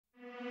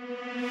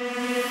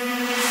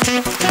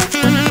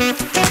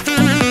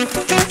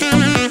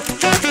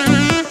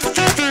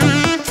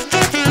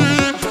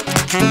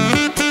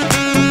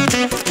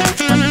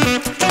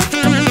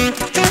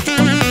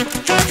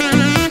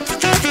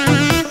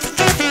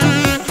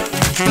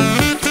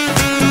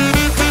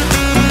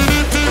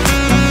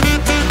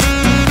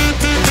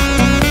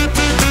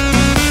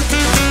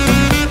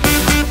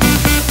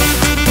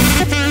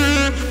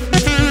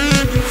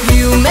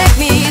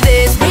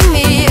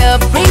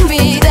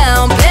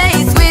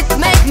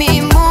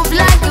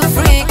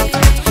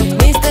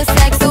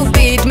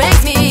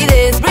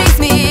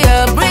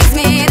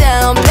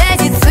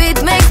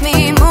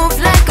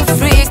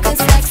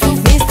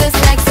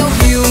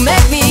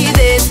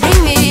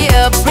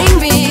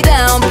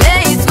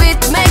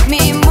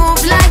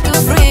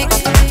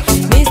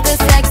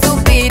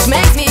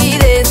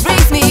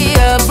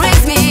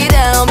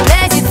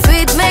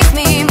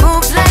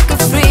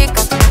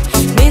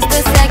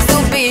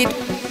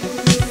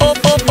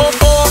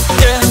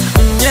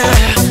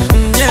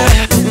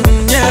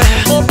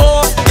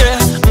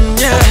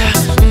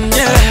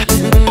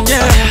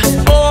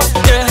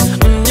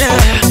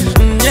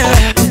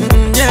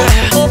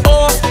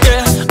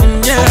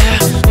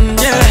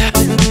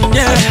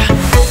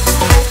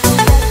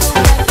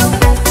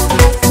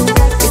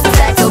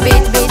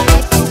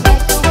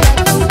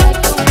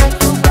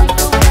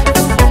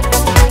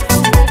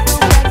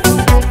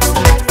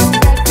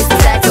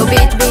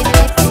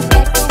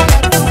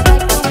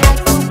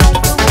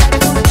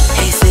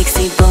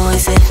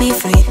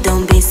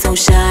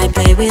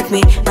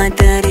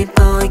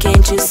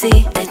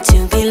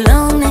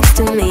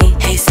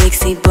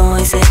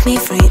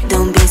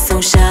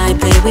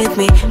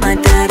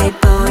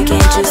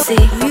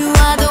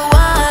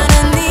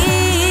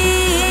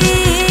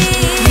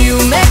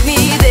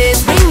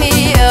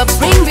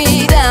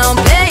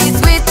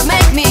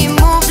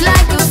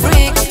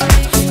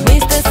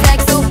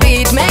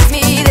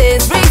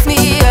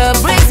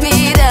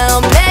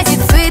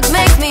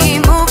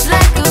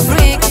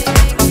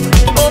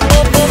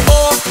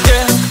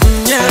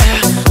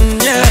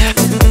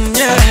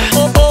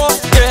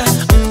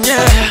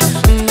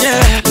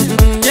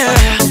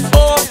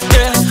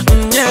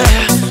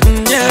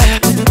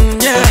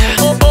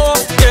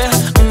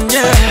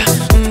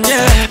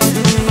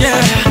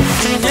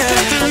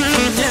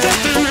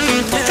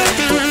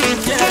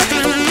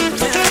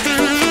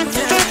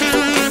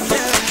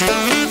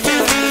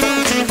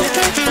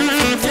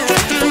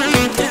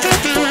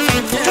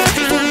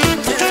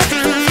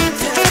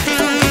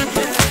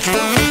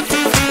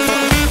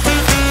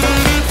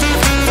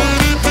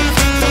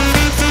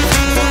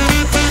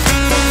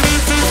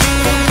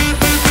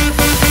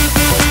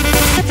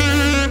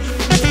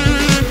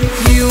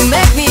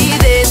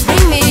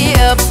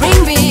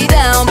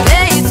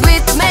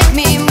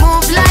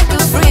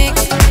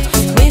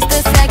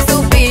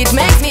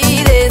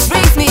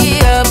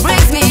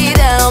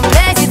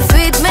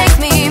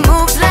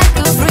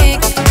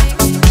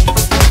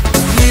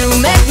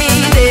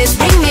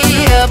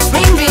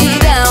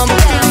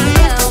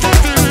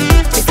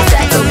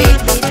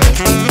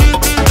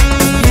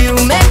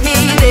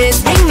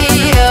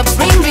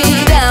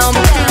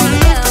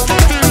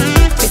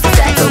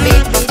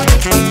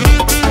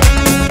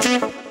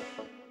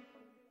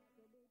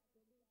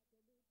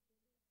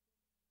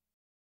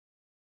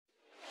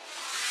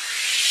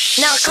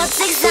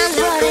Narcotics and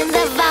running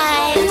the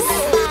vibes.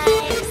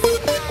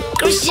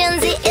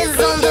 Christianity is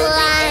on the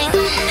line.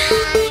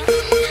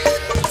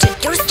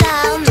 Check your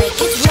style, make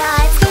it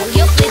right. Call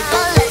your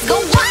people, let's go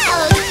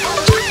wild.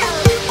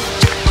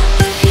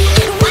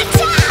 Watch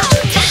out!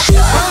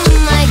 Oh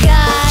my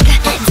God,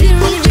 do you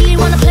really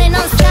wanna play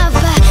non-stop?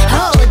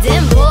 Oh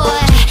damn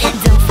boy,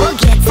 don't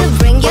forget to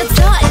bring your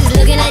toys.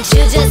 Looking at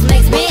you just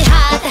makes me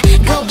hot.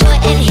 Go boy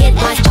and hit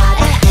my spot.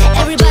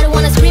 Everybody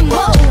wanna scream,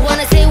 whoa,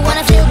 wanna say,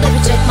 wanna feel, baby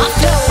check my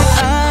flow.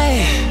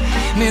 Ai,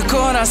 meu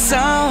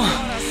coração,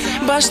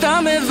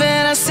 basta me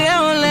ver a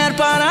seu olhar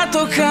para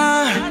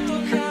tocar.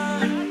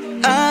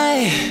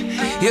 Ai,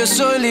 eu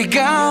sou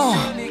legal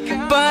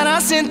para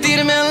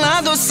sentir meu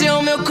lado,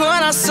 seu meu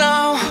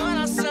coração.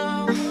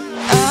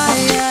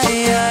 Ai,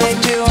 ai, ai,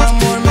 teu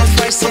amor me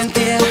faz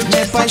sentir,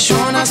 me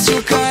apaixona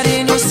seu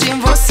carinho, sem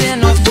você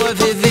não vou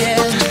viver.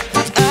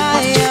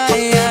 Ai,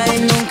 ai, ai,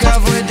 nunca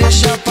vou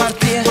deixar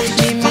partir.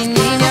 E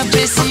menina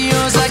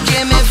preciosa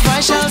que me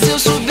faz eu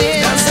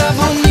subir. Dança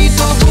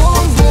bonito,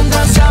 bum, bum,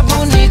 dança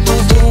bonito,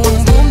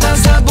 bum, bum,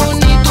 dança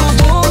bonito,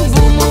 bum,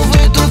 bum,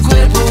 move tu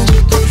corpo.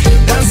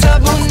 Dança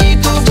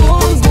bonito,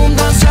 bum, bum,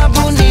 dança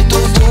bonito,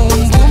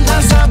 bum, bum,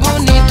 dança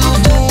bonito,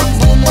 bum,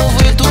 bum,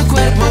 move tu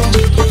corpo.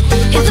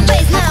 Hit the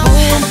bass now.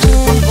 Bum,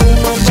 bum, bum,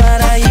 no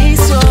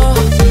paraíso.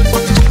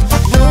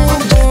 Bum,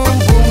 bum,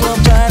 bum, no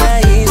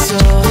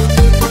paraíso.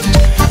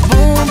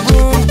 Bum,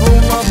 bum, bum,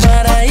 no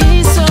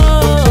paraíso.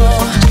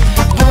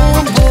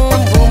 Bum, bum,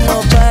 bum, no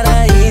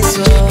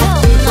paraíso.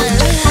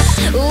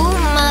 Ooh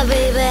my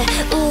baby,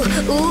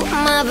 ooh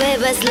my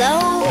baby,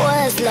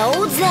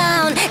 slow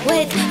down,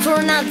 wait for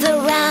another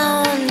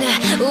round.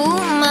 Ooh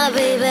my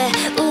baby,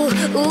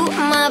 ooh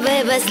my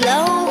baby,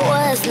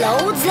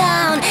 slow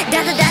down,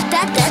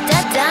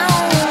 down.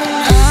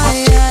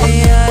 Ai,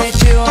 ai, ai,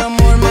 teu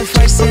amor me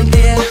faz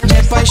sentir, me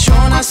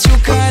apaixona se o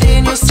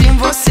carinho sem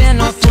você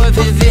não pode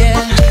viver.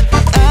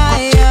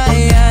 Ai,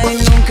 ai, ai,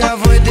 nunca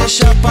vou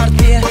deixar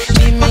partir.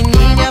 Mi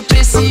menina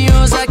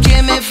preciosa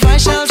que me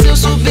faz ao seu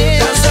subir.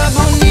 Dança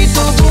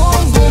bonito,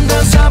 bum, bum,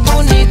 dança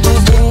bonito,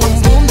 bum,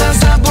 bum,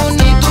 dança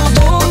bonito,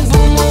 bum,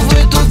 bum,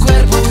 move tu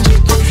corpo.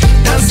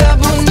 Dança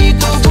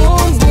bonito,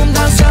 bum, bum,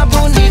 dança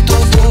bonito,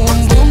 bum,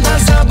 bum,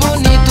 dança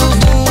bonito,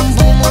 bum,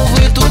 bum,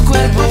 move tu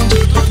corpo.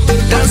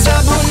 Dança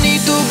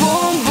bonito,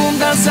 bum, bum,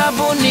 dança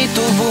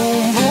bonito,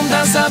 bum, bum,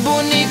 dança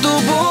bonito,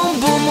 bum,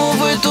 bum,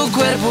 move tu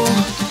corpo.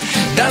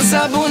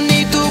 Dança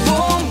bonito,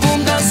 bum,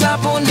 bum, dança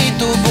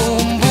bonito,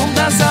 bum, bum,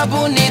 dança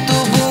bonito,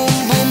 bum,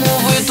 bum,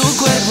 move tu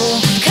corpo.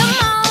 Come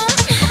on.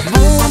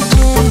 Bum,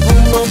 bum,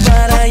 bum, no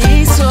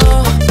paraíso.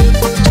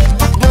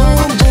 Bum,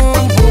 bum,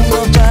 bum,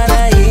 no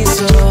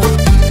paraíso.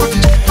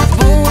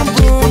 Bum,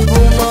 bum,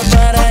 bum, no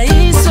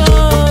paraíso.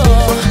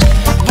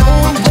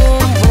 Bum,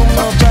 bum, bum,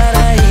 no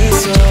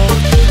paraíso.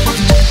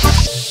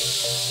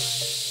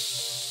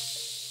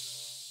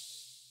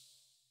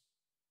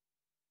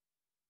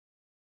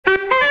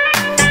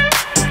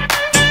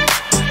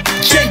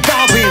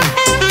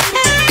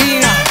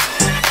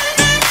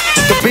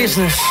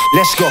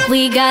 Let's go.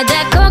 We got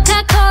that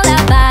Coca-Cola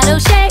bottle,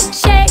 shake,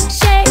 shake,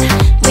 shake.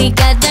 We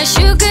got that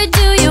sugar,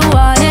 do you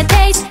wanna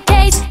taste,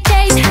 taste,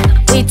 taste?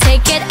 We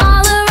take it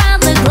all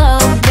around the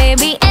globe,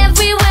 baby,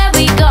 everywhere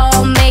we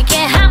go. Make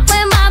it hot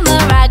when Mama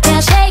rock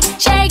and shake,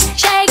 shake,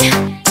 shake.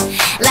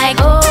 Like,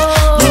 oh,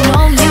 you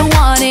know you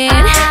want it.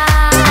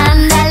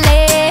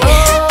 Andale,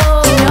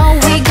 you know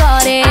we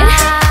got it.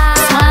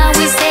 That's why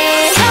we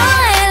say,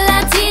 soy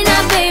Latina,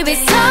 baby,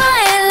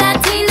 soy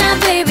Latina,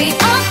 baby.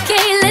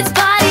 Okay, let's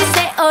party,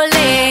 say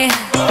ole.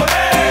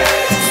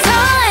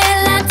 Soy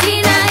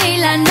Latina y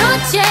la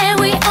noche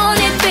we own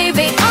it,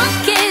 baby.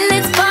 Okay,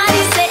 let's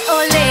party, say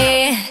ole.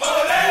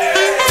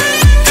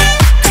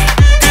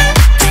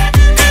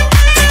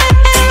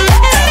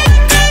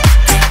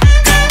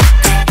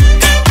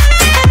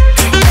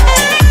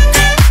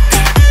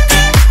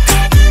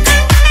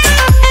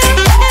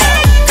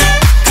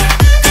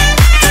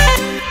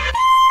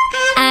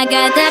 I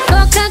got that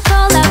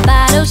Coca-Cola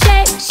bottle,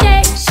 shake,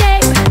 shake,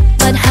 shake.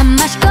 But how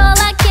much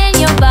cola can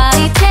your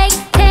body take,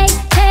 take,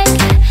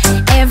 take?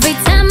 Every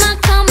time I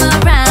come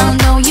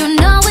around, no, you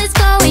know it's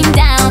going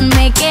down.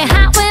 Make it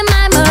hot when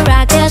my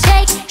maraca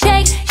shake,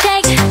 shake,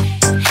 shake.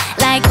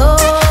 Like,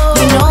 oh,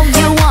 you know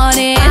you want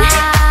it.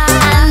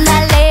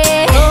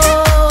 Andale,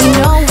 you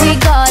know we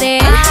got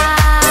it.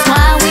 That's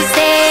why we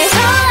say,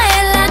 soy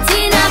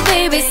Latina,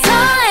 baby,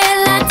 soy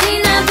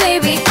Latina,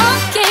 baby.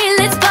 Okay,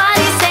 let's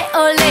party, say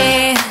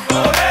ole.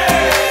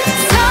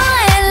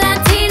 Soy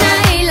Latina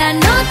y la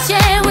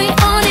noche we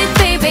own it,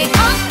 baby.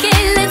 Okay,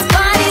 let's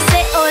party,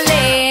 say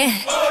ole.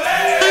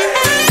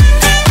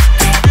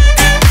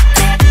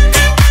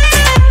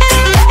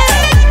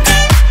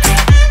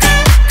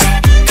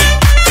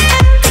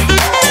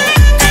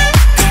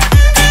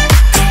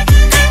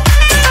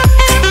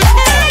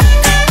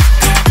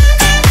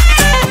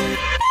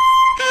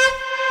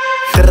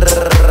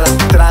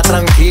 Tra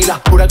tranquila,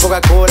 pura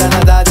Coca-Cola,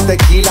 nada de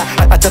tequila.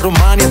 Hasta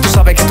Romania, tú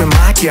sabes que esto es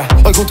magia.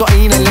 Hoy junto a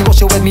Ina, el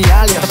negocio es mi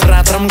alias.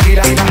 Tra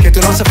tranquila, que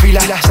tú no haces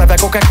fila. Sabe a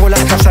Coca-Cola,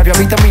 sabe a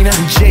vitamina.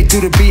 J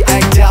to the B, I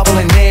double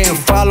N.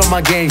 Follow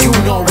my game, you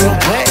know we don't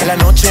play. La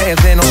noche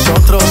es de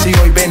nosotros y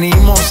hoy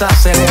venimos a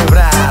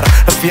celebrar.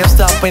 La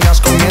fiesta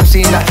apenas comienza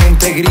y la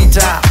gente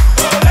grita.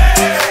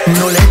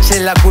 No le eche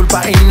la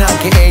culpa a Ina,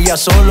 que ella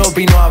solo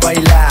vino a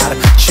bailar.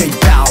 J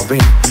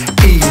Balvin,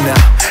 Ina,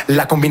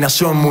 la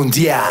combinación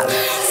mundial.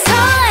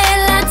 Soy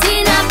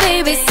Latina,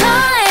 baby,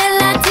 soy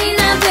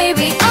Latina,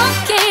 baby.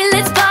 Okay,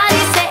 let's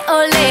party, say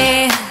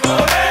ole.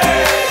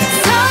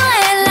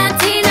 Soy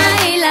Latina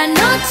y la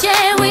noche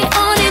we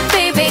own it,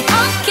 baby.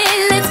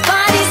 Okay, let's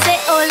party, say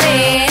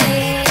ole.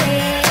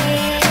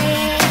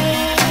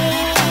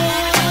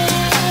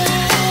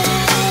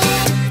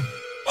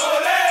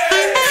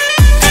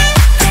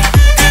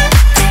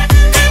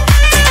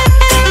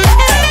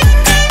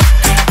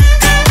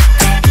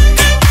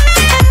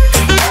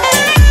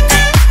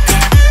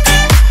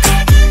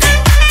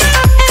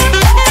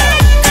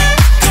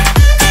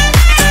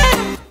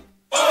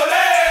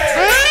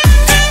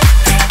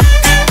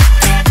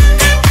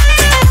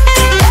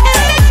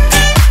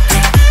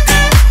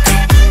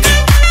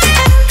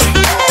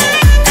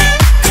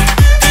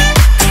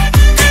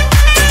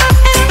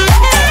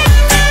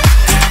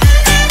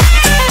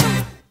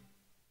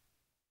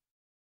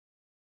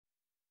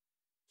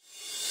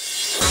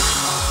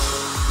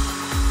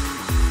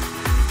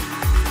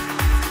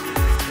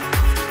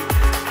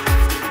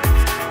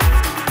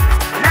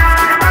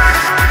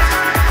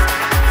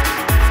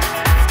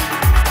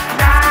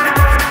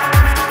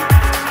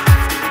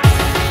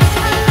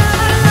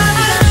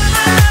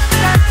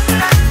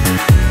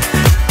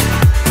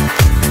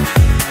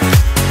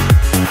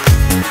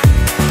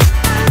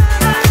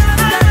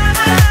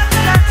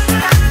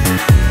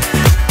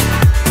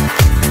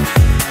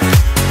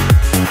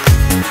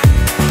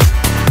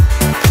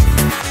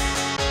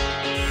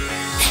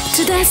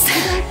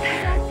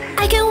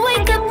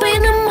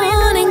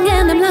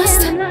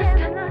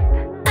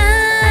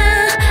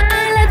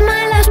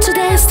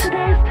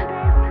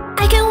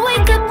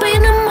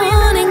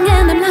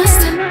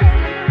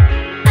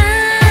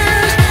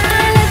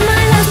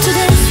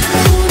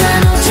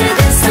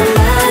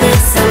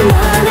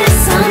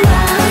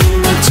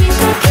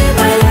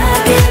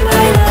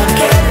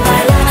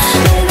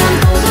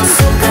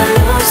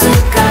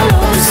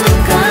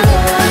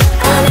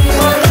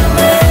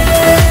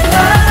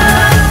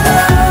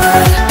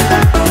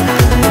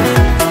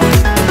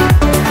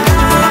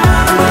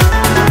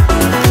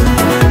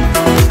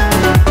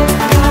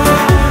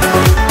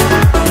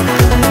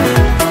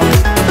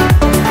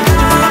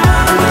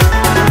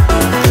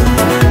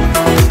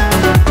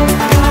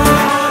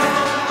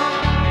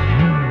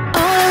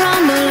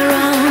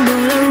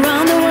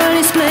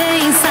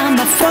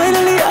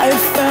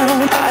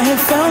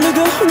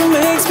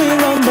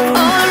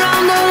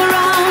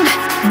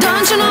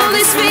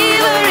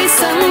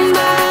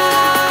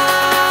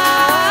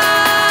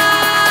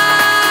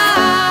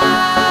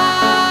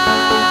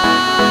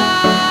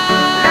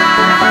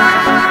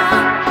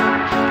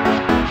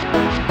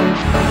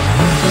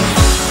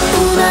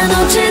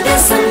 noche de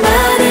samba,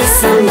 de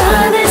samba,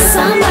 de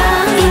samba.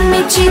 Y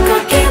mi chico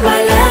que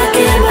baila,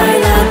 que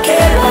baila, que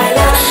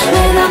baila.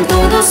 Le dan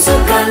todo su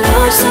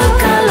calor, su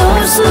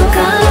calor, su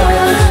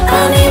calor.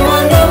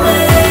 Animándome.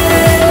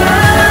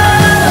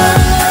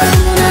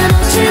 Una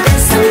noche de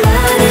samba,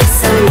 de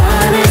samba,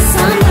 de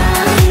samba.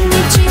 Y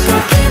mi chico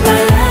que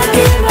baila,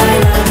 que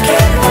baila, que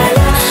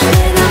baila.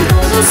 Le dan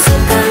todo su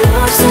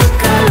calor, su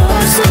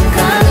calor, su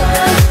calor.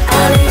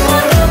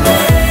 Animándome.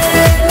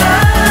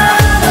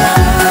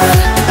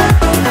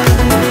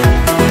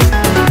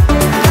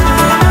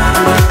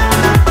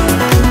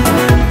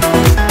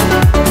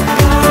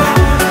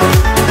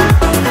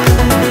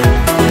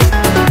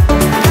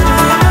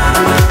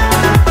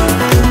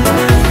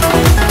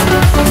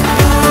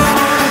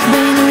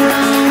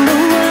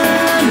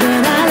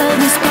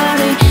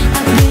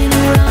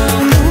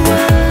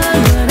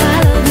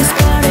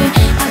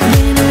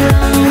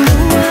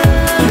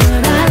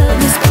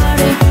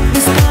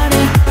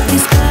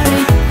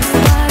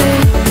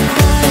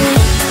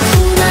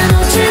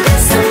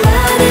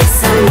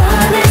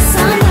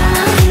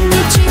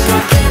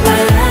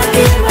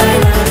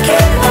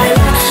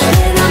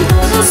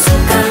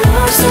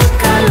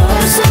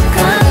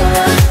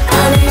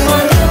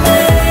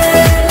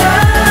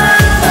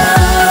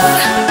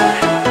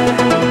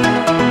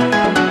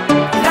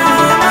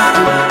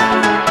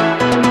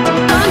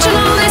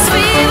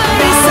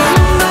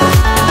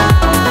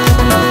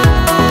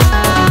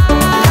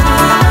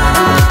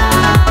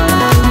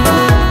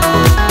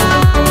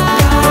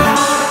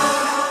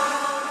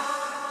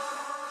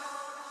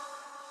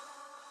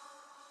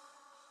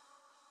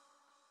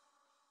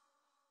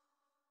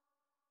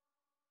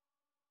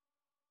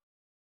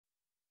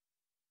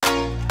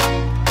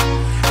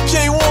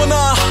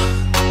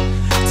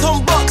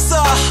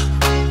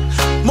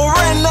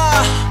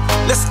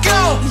 Let's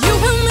go! You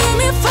will make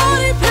me fall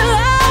deep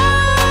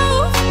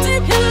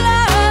in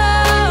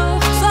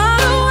love, far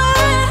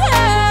away.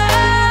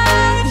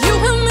 You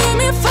will make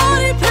me fall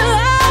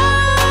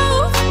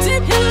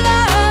deep in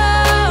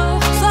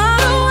love, far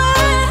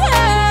away.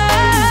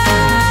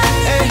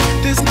 Hey,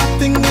 there's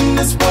nothing in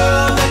this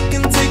world that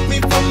can take me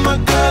from my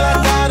girl.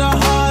 I got a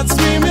heart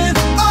screaming,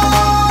 oh,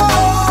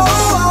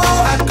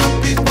 I could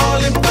be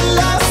falling for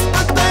love,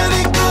 but that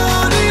ain't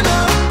good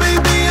enough.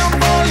 Baby, I'm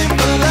falling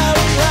for love,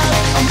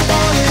 I'm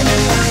falling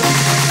in love.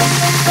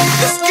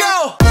 Let's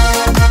go!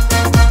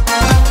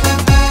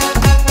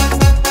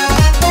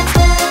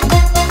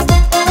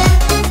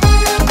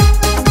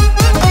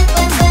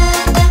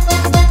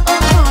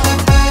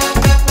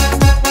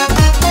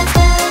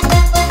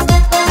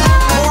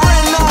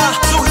 Morena,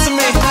 talk to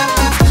me.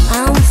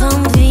 I'm from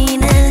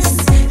Venus,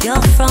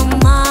 you're from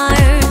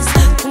Mars.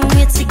 When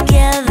we're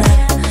together,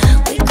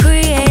 we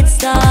create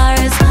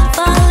stars.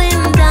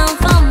 Falling down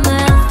from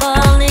earth,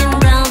 falling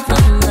down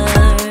from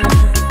earth.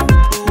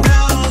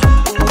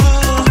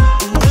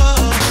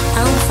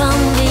 I'm from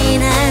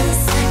Venus,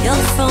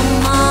 you're from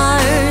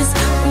Mars.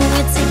 When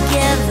we're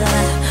together,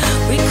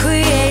 we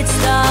create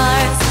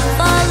stars.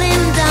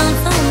 Falling down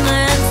from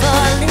earth,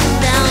 falling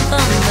down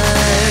from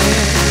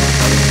earth.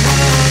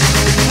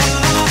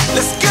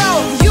 Let's go!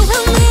 You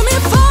will make me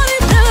fall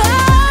in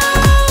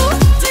love,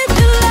 deep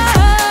in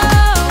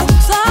love,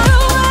 far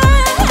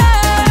away.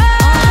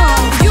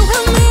 You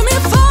will make me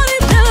fall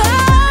in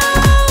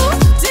love,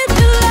 deep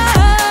in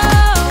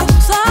love,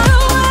 far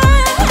away.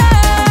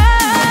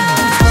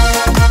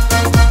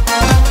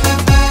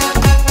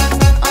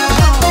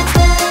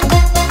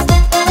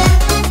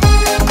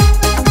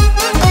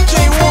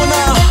 Jay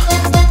Warner,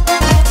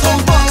 Tom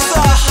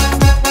Boxer,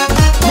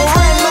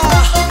 Morena.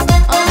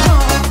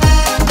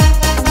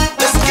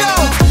 Let's go!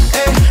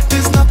 Hey,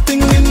 there's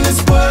nothing in this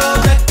world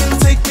that can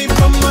take me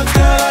from my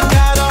girl. I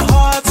got a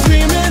heart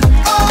screaming,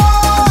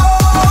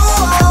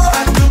 oh,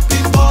 I could be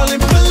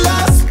falling for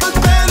lust, but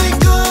that ain't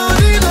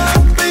good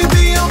enough.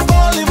 Baby, I'm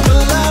falling for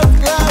love,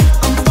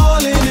 I'm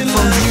falling in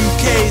love. From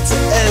UK to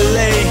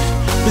LA,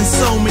 been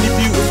so many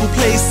beautiful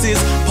places,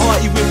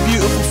 party with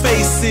beautiful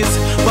faces,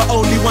 but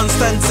only one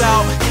stands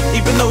out,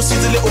 even though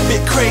she's a little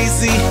bit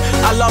crazy.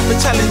 I love a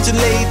challenging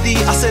lady.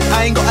 I said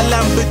I ain't got a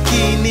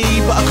Lamborghini,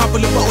 but a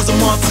couple of bottles of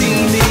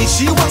martini.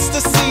 She wants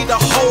to see the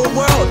whole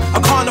world. I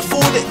can't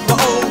afford it, but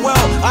oh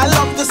well. I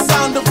love the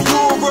sound of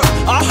Europe.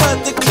 I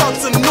heard the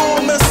club's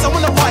enormous. I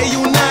wanna party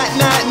you night,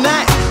 night,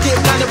 night. Get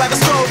blinded by the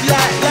strobe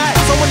light, light.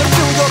 So I wanna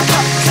feel your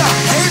cup, cup.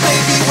 Hey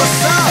baby,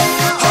 what's up?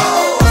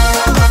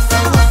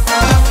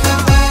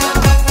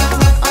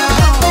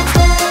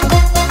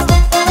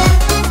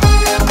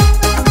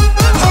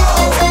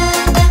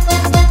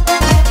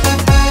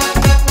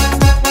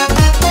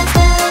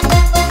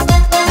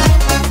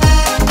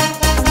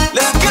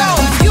 Let's go!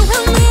 You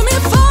will make me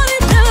fall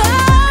in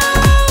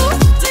love,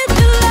 deep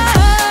in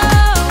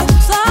love,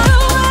 far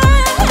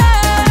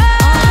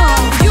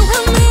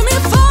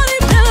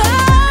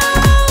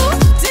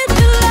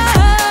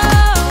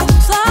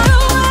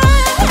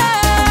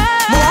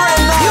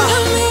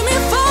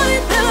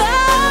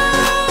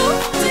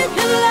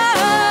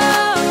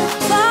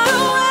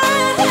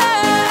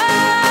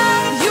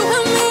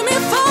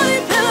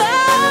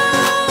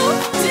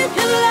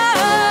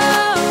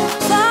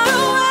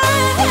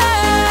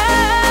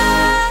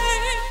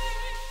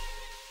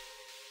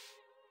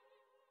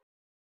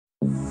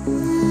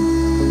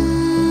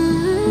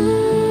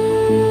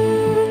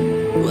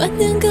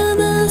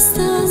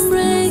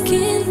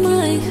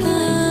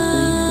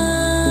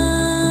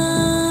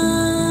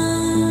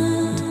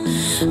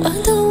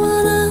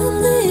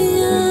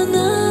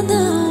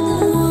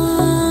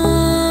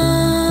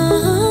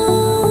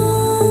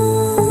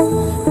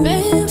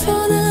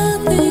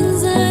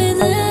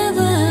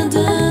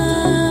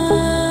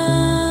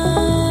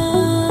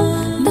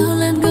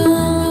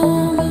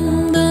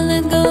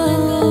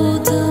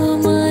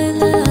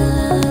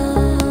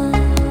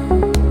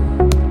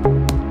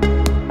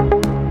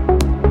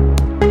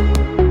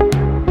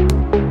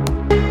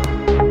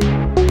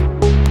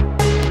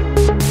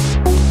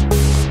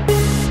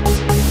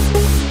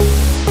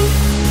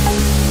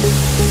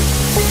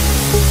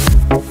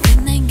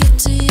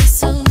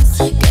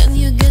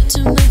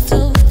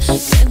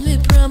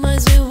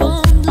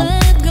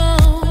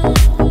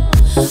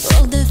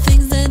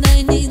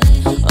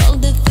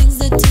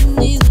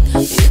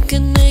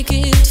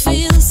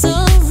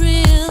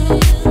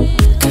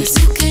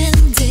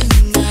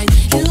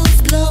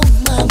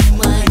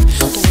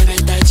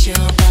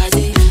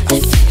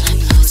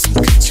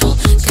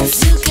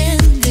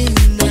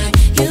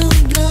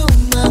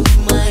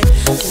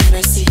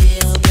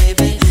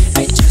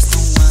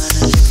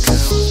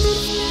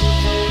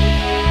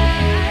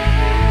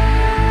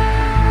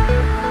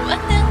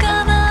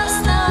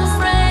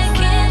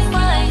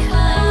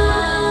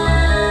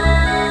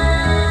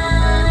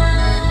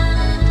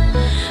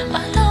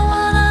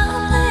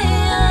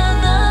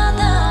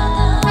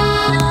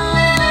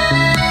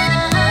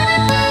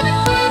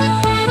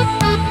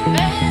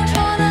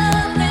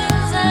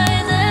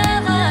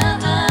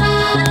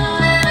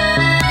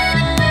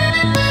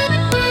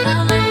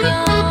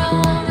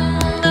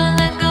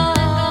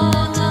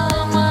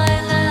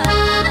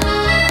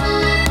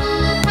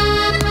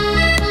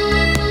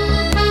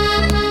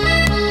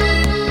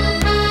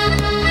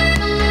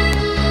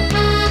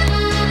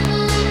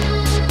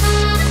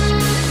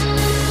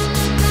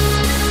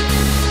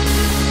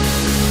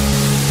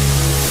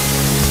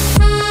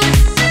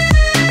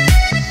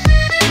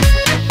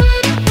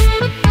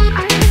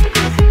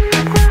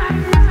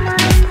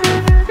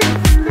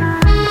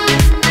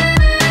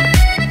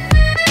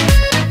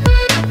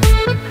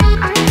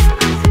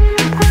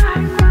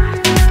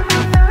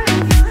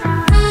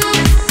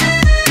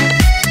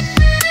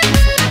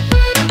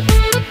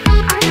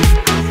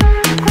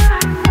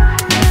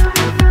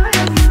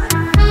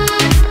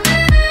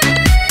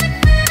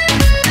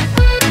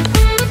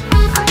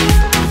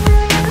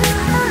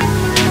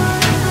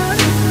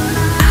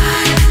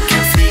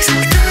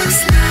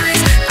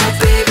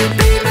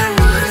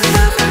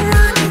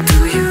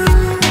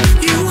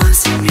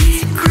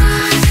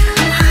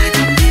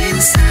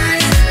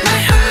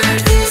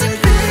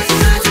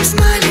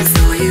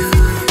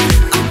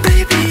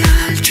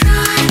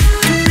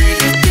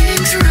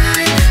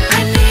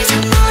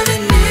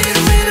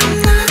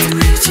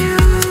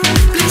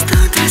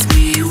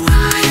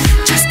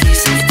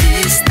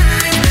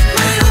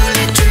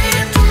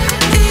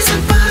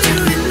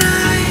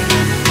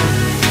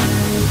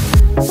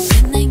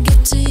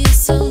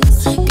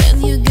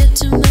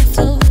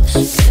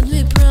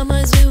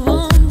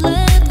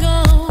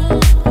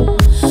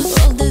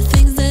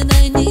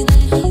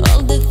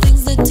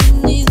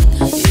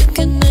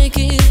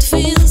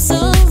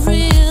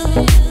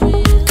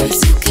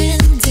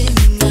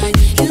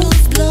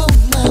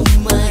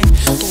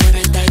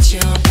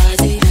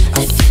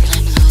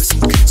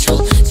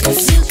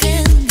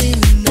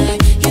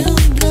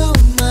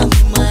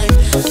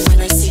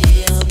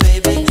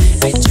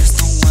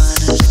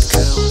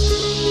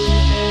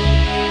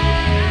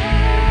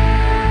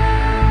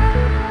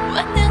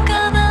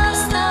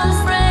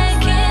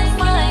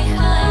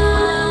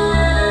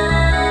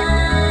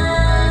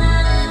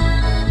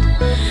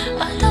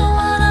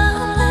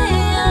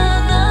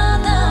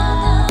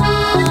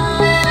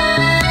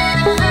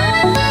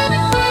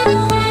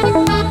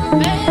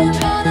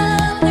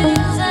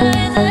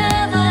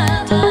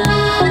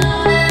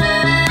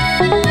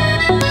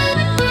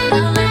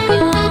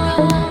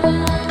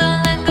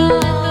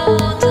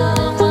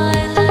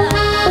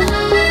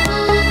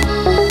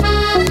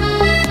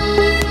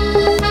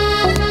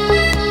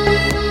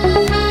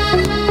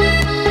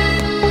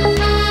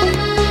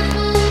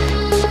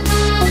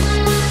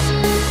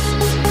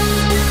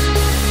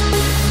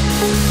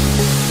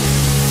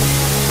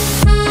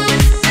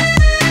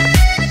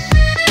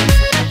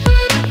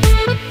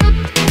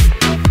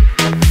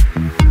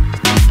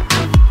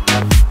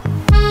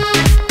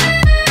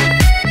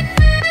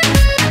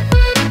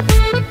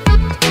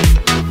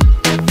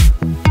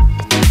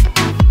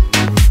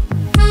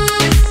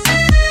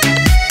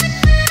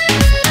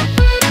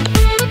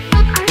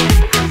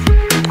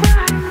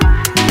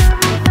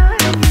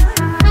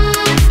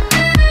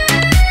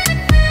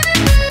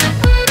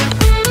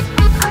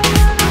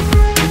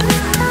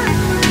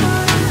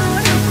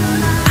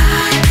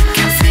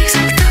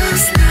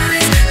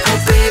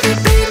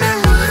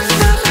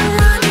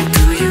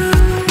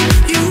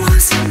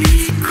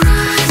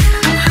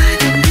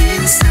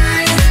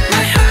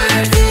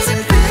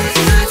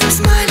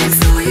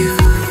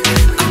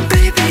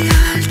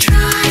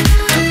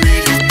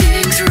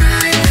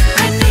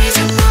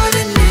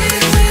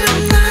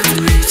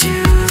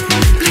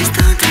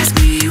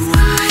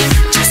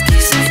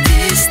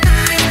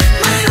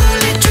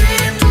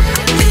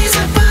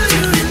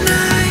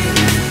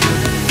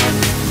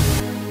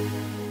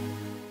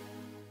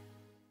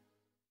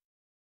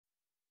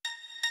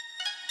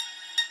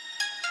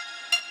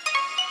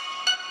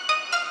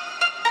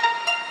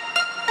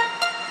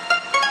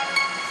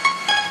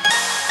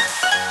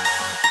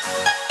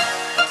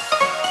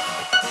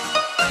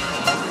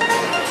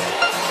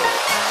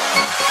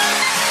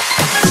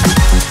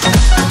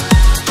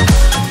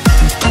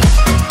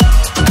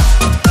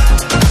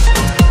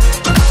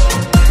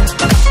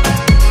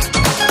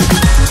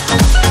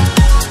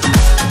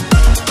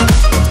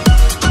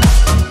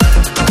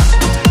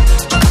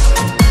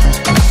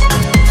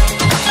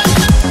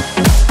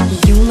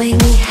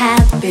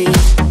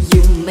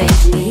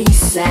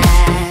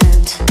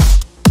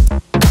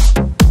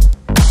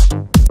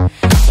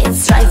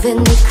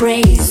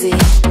crazy,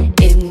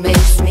 it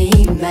makes me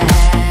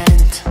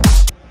mad.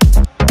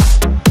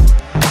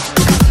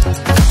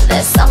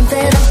 There's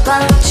something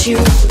about you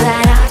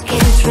that I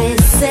can't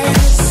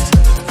resist.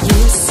 You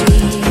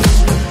see,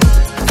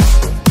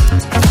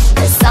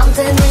 there's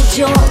something with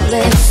your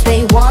lips,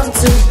 they want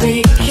to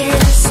be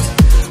kissed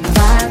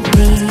by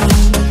me.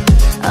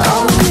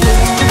 Oh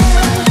yeah.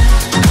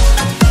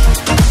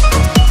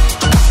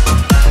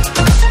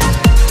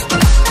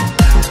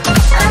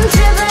 I'm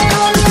driven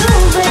on you,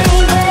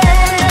 baby.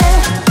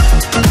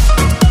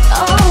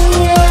 Oh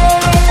yeah.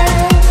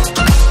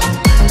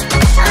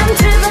 I'm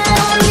driven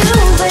on you,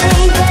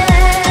 baby.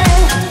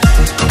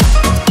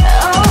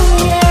 Oh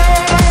yeah.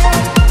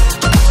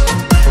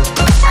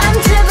 I'm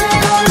driven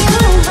on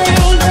you,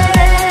 baby.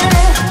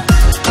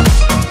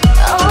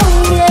 Oh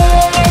yeah.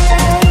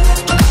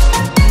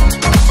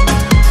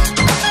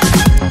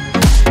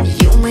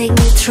 You make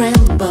me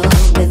tremble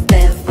with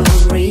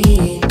every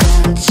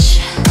touch.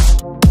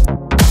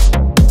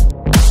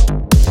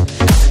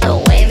 The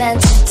way that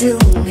you do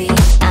me,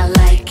 I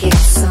like it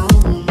so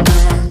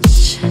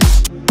much.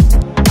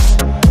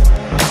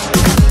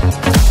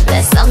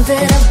 There's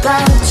something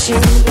about you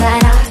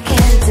that I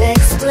can't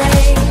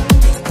explain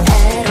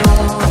at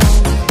all.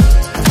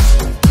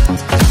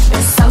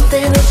 There's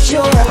something with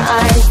your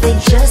eyes, they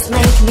just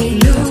make me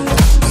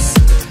lose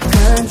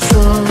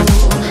control.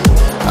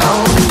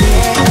 Oh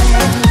yeah.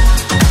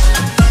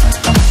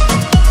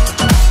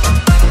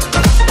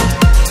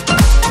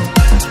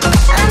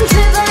 I'm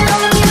driven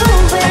on you,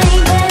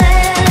 baby.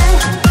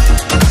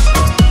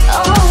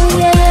 Oh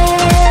yeah.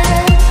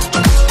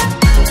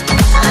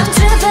 I'm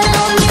driven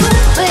on you,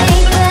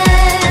 baby.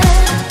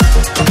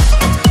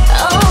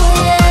 Oh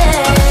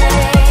yeah.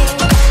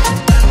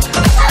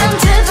 I'm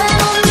driven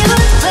on you,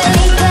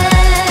 baby.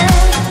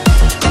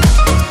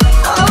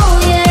 Oh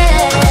yeah.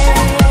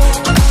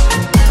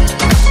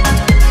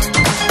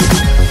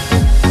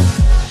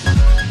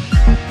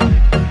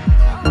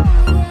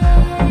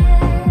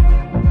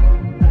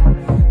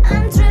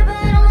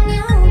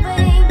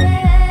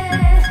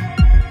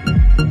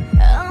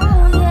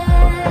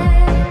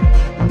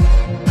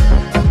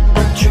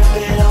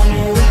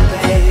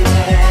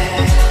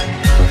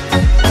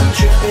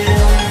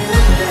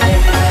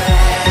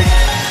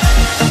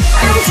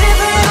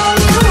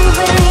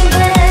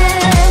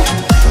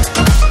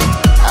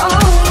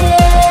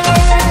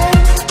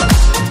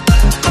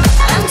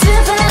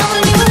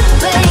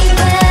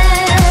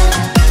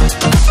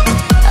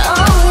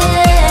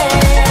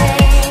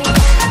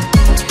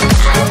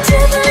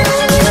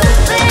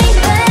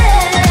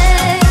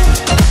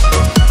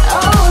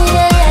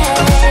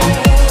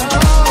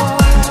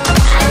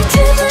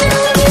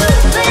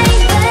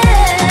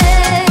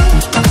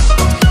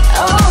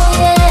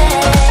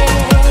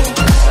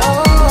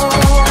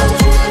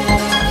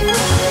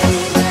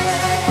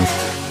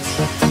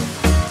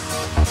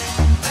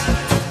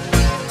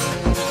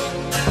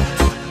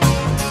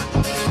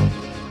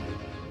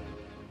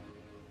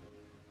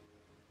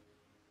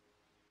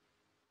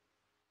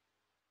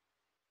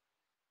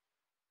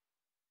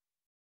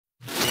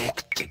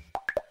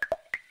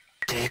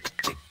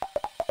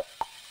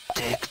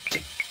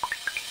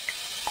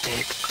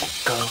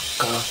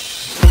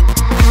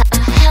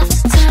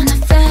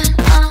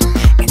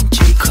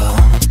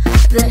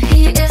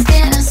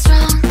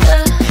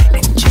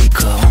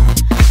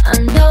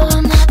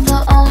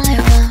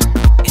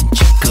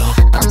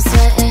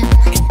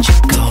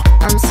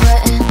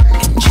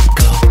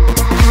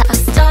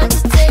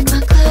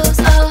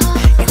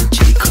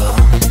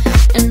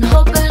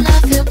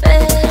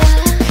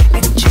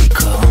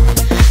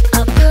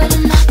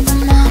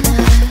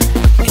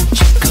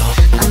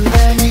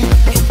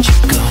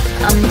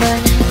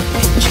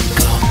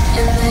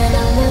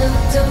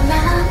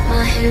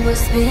 head was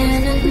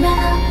spinning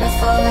round.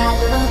 Before I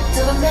looked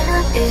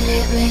around, it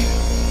hit me.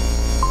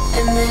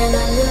 And then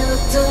I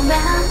looked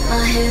around,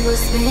 my head was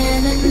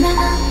spinning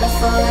round.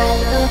 Before I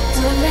looked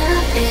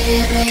around, it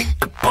hit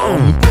me.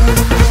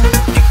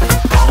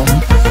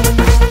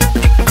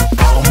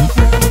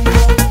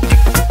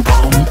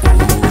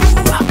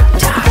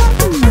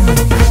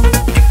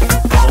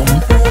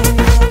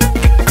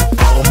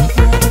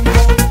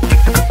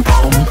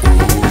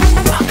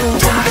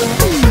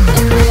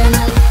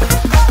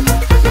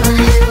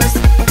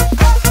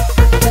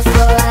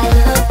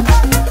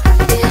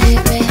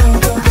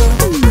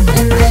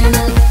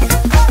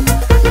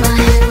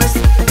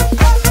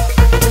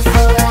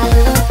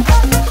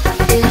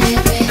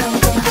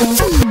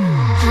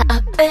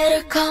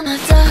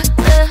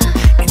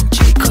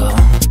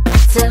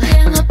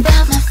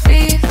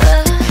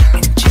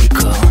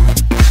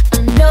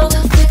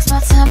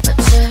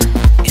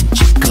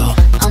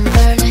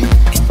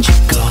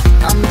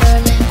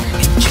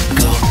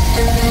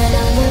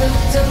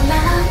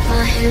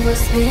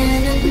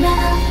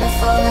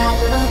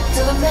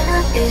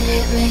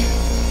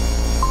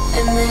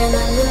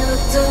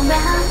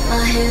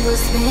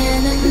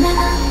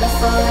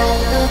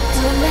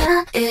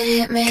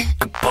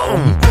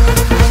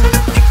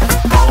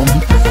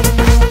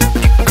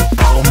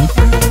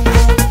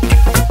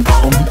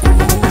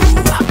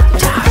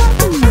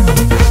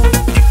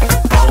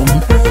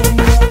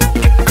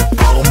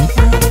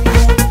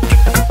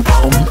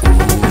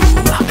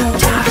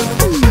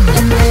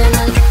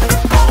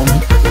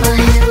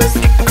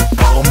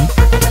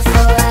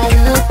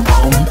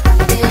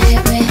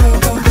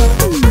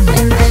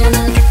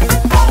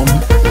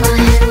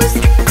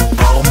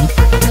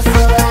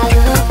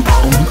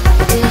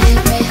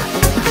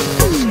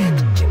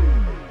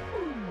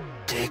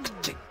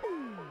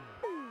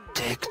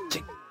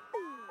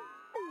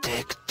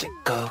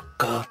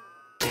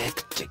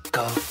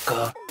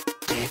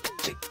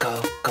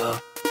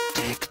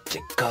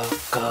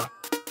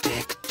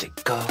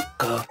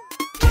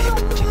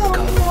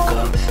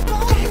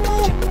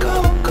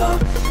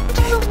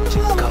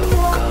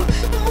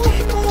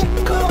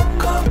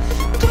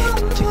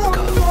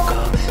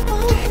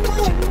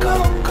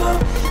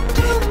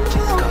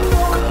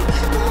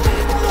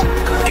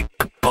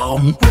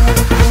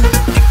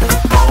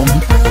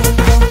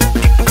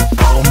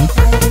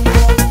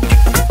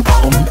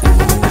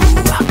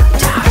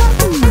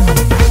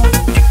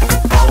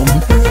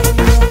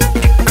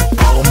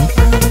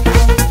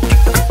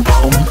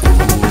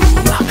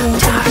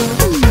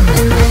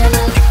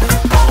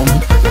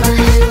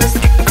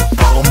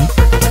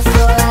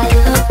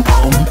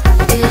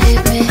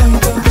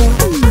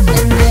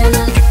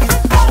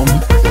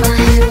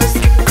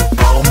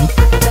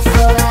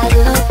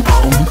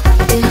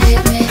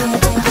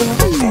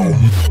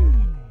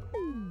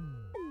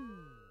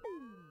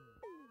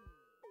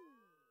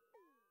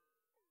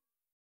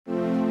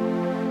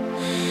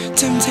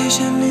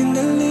 Temptation in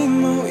the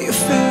limo, you're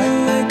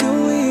feeling like a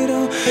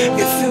widow.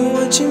 If you're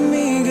watching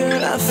me,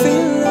 girl, I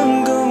feel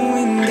I'm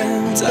going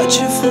down.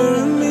 Touch you for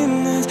a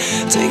minute,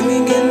 take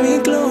me, get me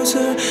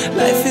closer.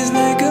 Life is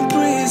like a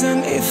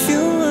prison if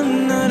you are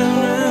not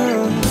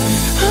around.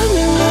 I'm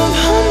in love,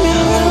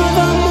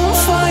 I'm on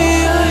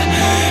fire.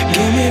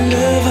 Give me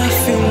love, I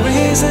feel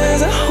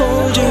reasons, I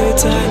hold you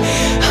tight.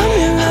 I'm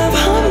in love,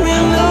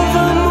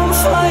 I'm on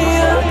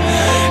fire.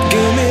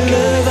 Give me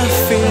love, I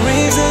feel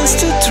reasons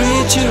to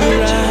treat you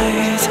right.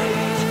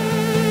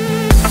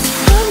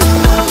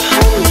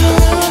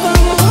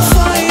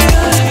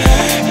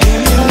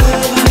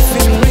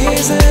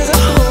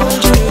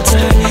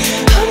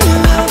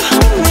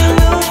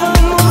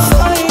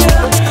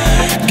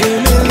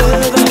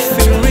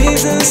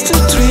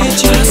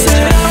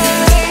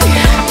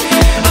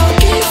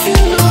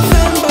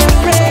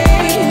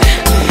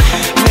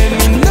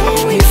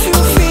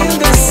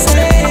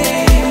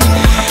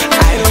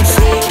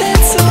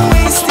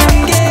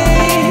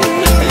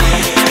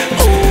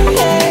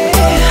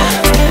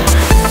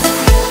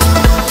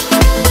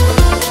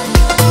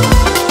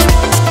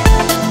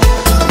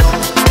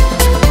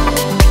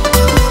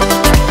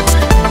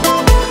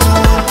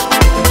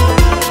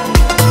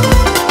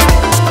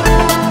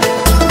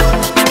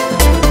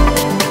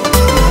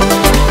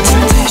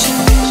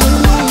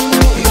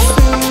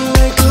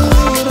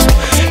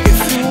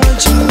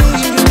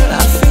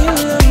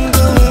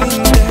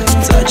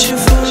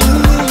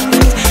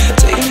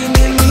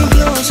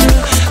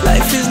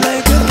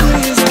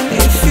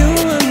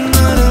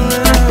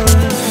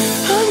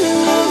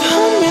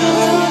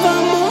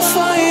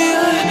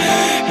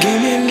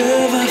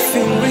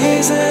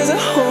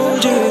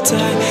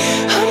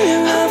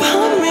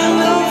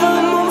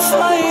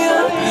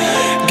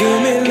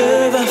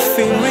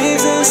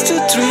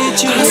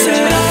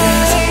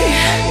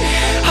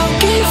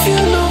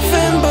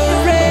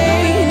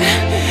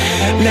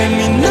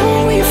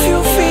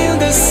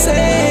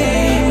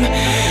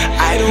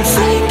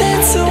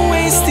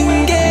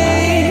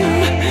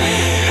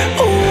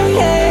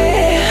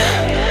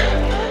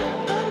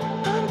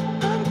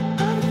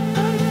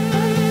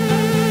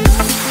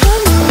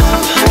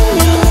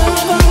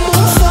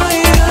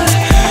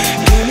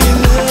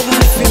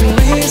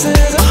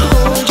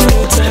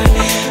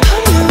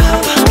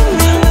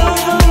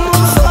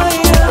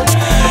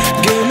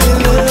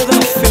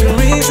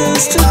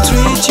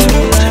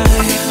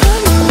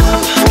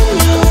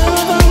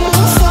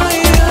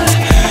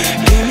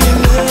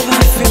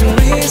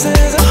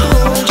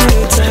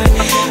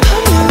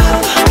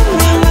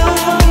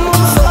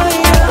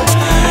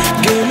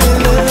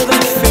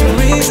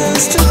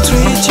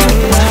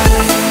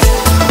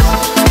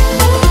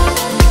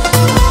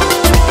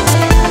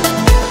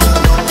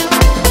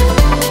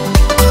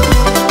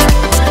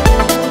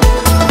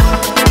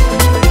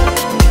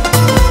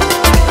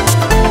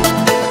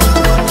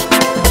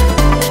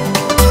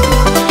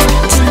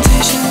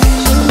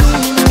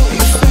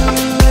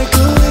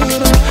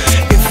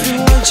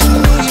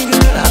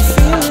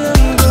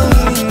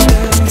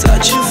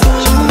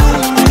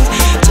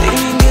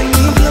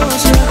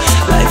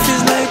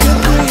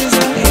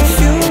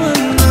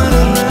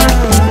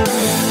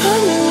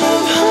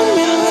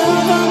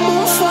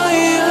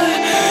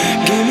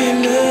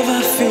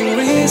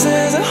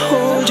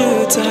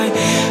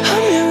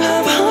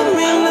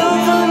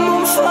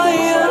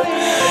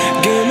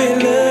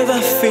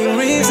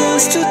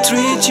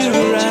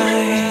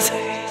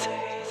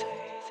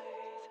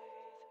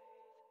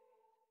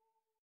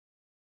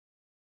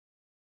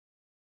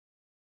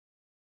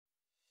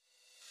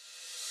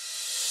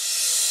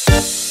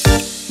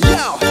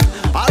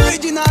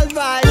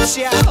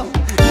 yo.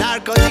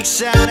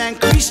 Narcotics and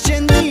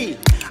Christian D,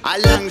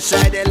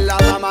 alongside the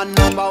lava man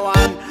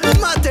 #1,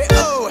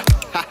 Mateo.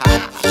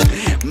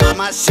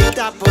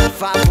 Mamacita, por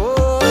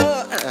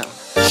favor.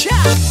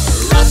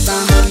 Rasta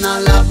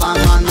man, lava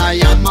man,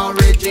 I am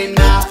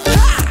original.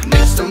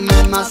 Next to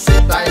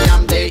Mamacita, I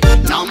am the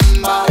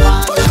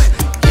 #1.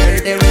 Hear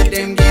the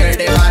rhythm, hear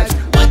the vibes.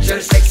 Watch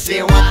your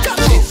sexy one.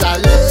 It's a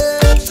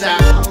love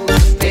sound.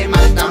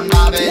 Famous down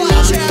Babylon.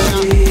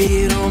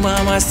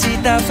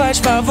 Mamacita, faz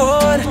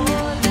favor.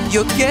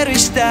 Eu quero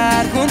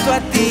estar junto a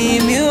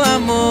ti, meu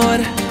amor.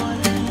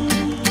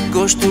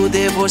 Gosto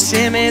de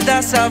você, me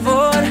dá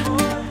sabor.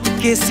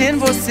 Que sem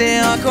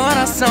você o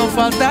coração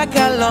falta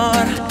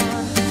calor.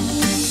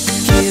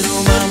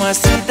 Quero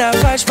mamacita,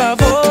 faz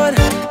favor.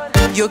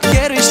 Eu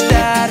quero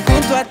estar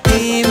junto a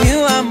ti,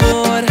 meu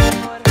amor.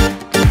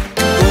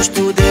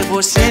 Gosto de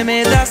você,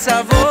 me dá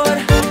sabor.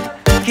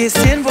 Que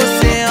sem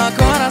você o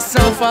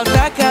coração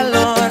falta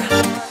calor.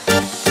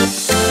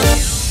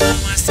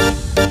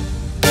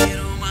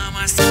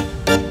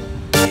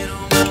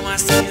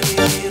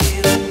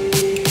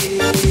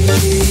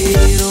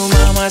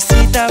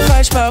 Mamacita,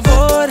 faz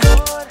favor.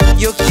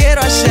 Eu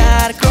quero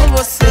achar com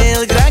você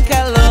o gran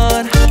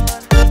calor.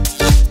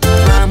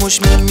 Vamos,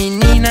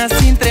 menina,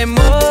 sem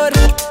tremor.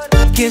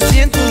 Que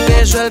siento un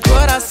beijo, el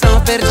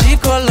corazón perdi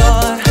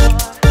color.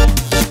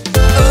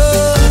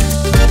 Oh,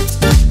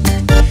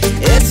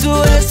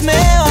 eso es mi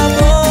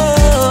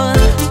amor.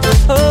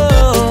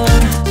 Oh,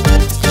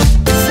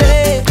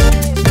 sei,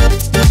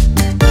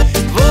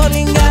 vou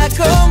ligar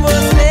com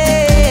você.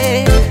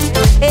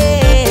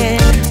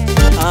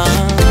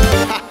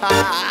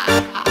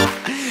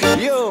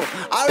 You,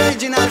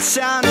 original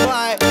sound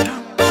boy.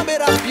 Pump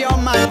it up, yo,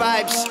 my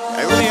vibes.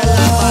 Real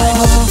life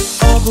vibes.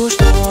 Oh,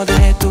 gusto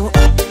de tu,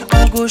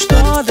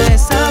 gusto de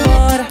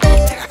sabor,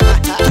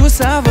 tu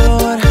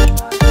sabor.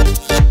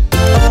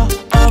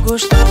 Oh,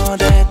 gusto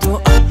de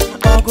tu,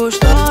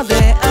 gusto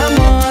de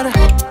amor,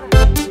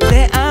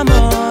 de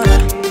amor.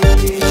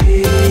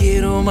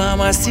 Quiero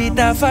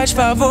mamacita, faz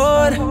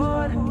favor.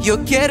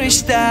 Eu quero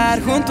estar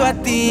junto a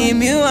ti,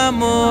 meu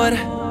amor.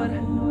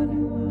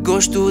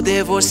 Gosto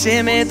de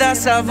você, me dá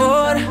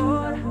sabor.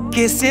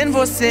 Que sem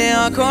você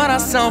o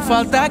coração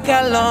falta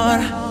calor.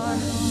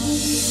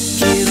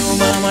 Quero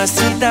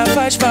mamacita,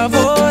 faz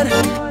favor.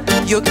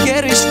 Eu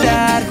quero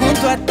estar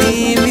junto a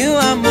ti, meu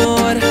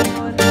amor.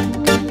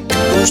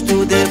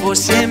 Gosto de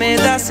você, me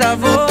dá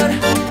sabor.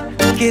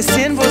 Que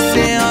sem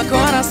você o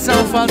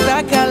coração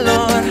falta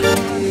calor.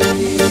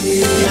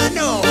 You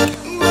know,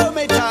 move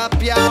it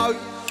up, yo.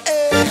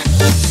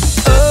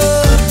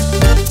 Oh,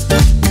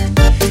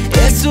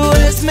 eso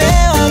es mi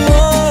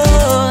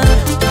amor.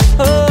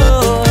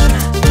 Oh,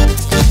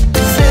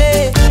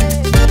 sei,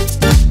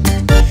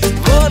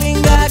 vou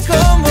ligar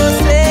com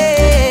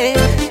você.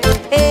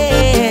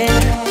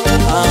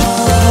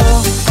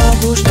 Oh,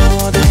 gusto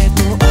de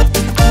tu,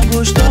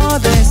 gusto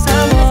de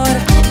sabor,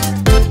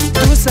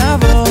 tu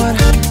sabor.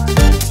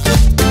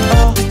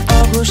 Oh,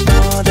 gusto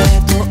de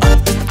tu,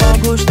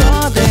 gusto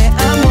de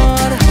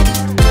amor,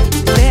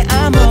 de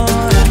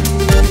amor.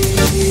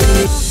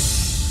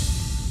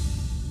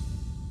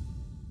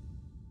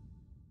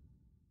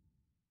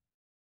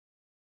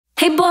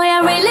 Hey boy, I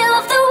really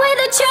love the way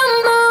that you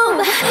move.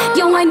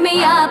 You wind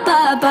me up,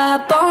 up,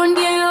 up on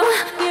you.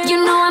 You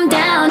know I'm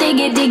down, dig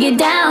it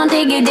down,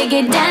 dig it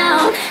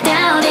down,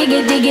 down, dig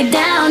it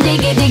down,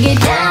 dig it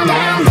down,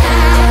 down,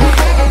 down.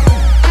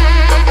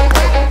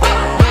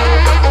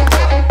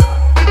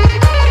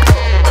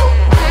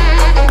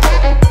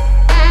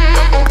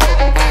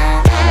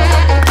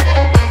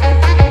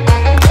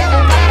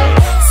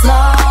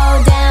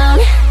 Slow down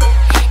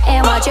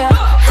and watch your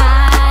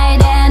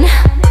hiding.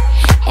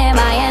 Am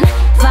I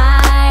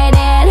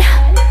invited?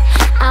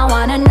 I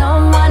wanna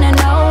know, wanna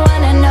know,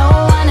 wanna know,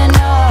 wanna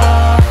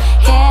know.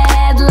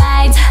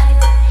 Headlights,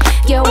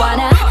 you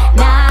wanna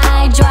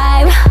night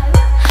drive.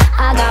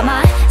 I got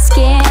my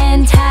skin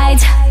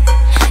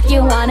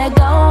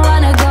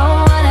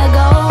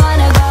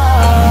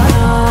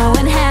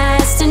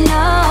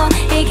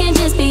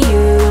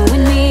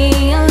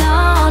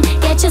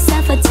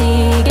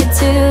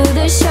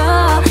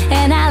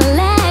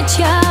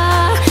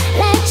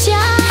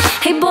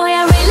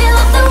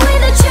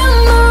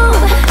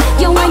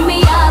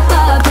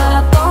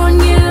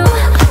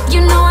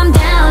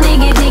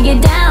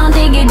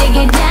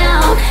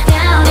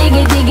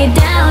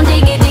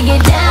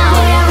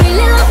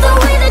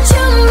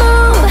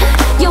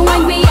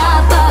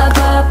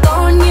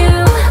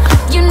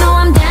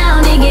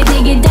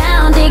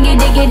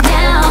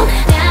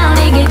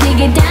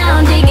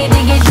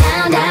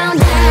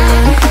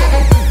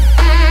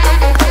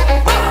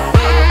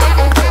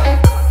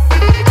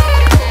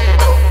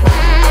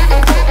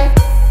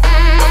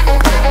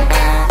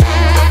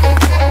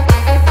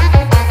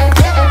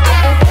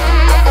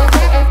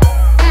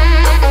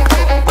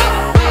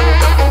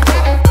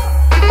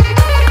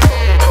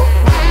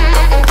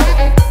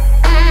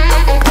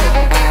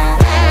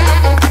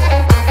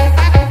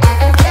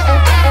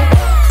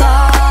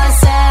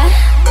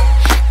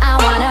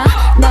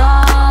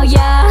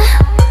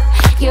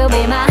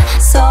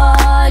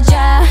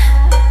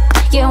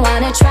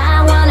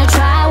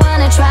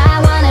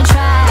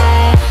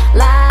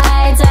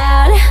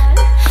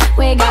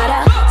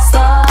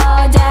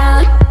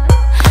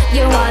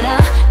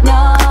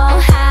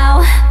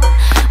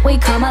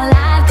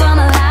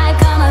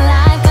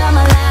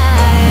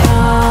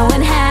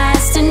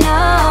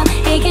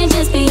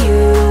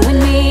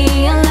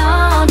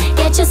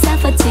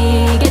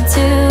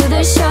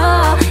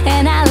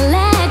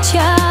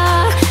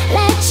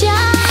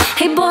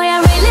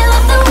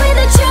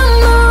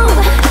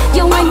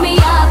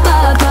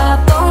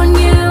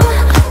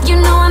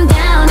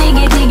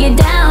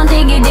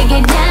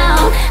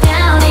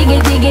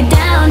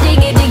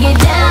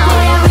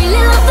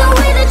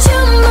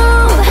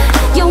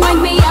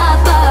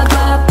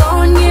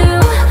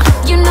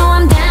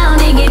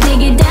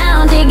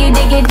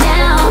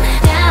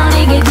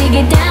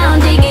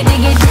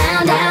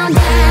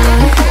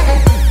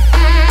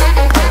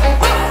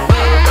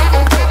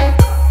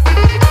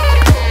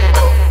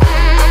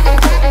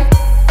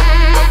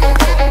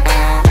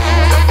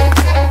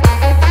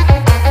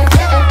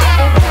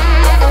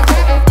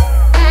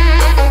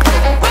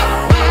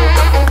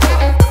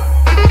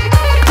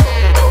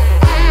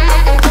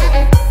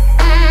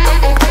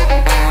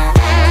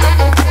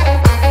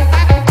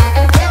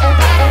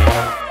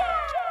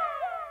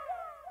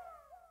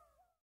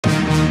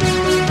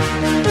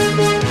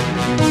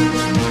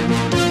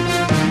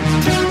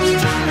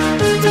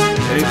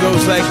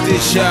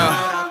Show.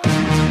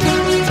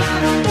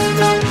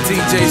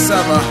 DJ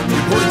Summer,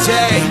 Boy J,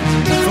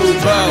 Food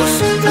Boss,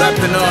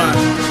 rapping on,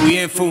 we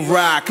in full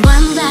rock.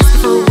 One last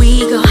before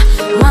we go,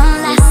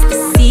 one last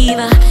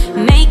deceiver.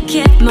 Make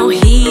it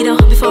mojito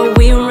before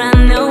we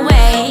run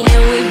away.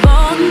 And we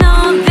both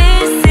know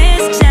this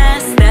is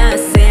just a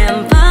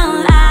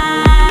simple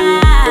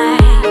lie.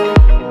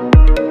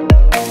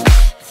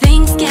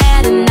 Things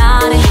getting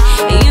naughty,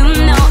 you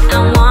know I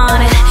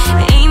want it.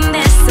 Ain't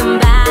there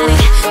somebody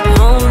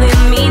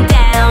holding me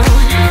down?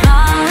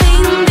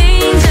 Falling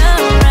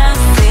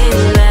dangerous in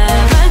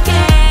love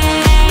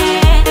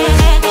again.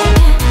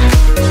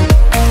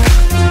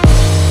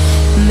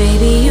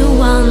 Maybe you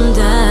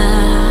wonder,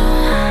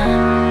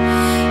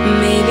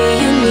 maybe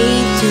you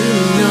need to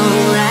know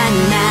right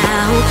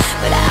now,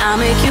 but I'll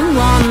make you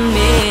want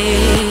me.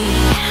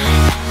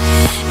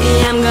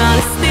 Yeah, I'm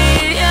gonna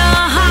steal your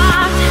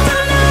heart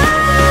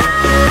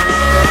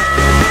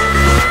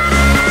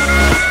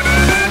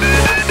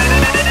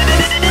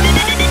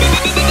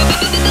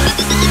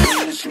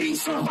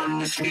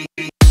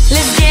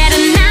Let's get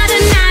another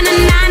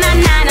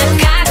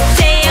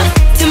cocktail.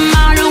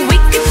 Tomorrow we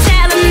could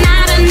tell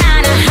another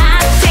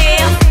hot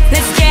tale.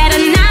 Let's get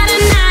another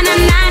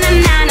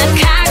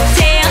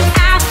cocktail.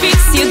 I'll fix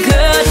you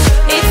good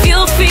if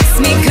you'll fix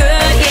me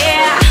good,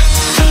 yeah.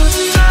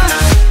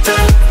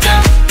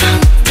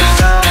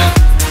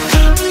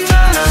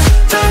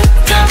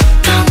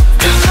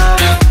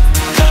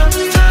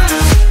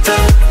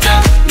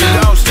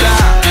 Don't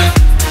stop.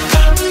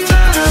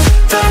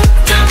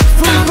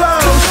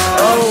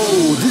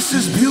 Oh, this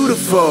is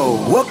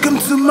beautiful. Welcome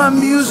to my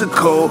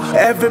musical.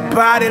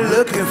 Everybody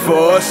looking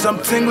for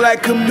something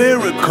like a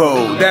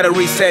miracle that'll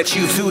reset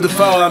you to the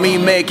fall. I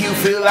mean, make you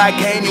feel like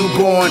a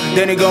newborn.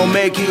 Then it gon'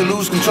 make you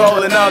lose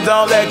control. And now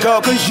don't let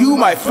go, cause you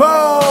might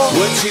fall.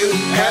 Would you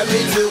have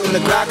me do when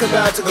the clock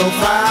about to go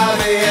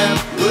 5 a.m.?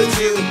 Would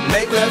you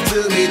make love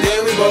to me?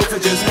 Then we both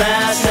could just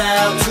pass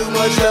out. Too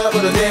much love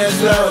on the dance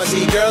floor. I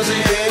see girls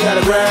in here,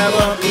 gotta grab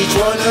them. Each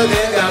one of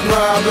them got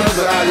problems,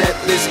 but I let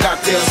this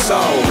cocktail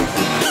solve.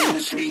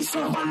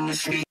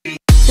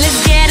 Let's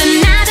get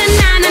another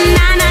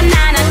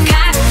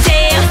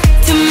cocktail.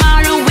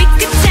 Tomorrow we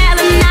could tell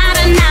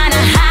another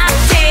hot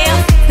tale.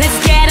 Let's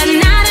get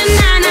another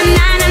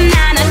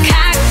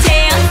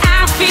cocktail.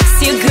 I'll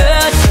fix you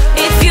good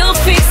if you'll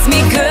fix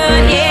me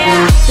good,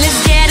 yeah. Let's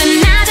get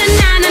another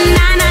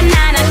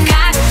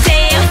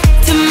cocktail.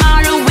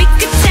 Tomorrow we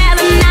could tell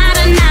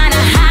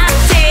another hot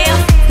tale.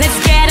 Let's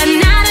get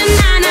another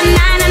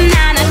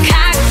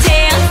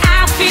cocktail.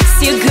 I'll fix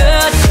you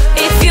good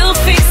if you'll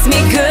fix me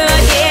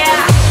good,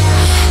 yeah.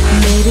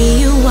 Maybe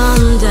you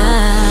wonder,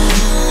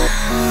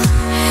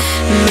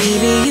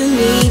 maybe you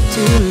need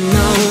to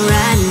know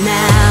right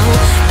now,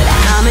 but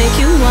I'll make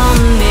you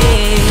want me.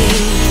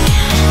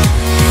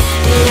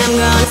 And I'm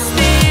gonna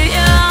steal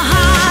your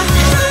heart.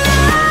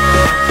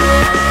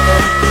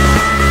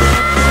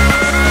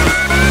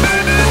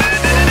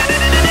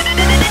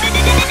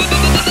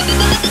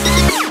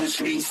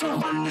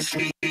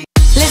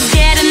 Let's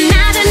get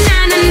another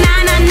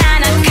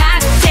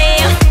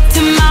cocktail.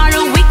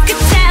 Tomorrow we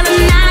could tell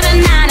another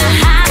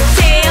hot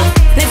tale.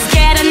 Let's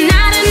get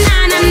another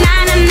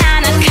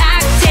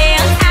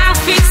cocktail. I'll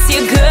fix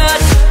you good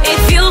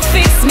if you'll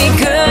fix me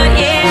good,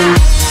 yeah.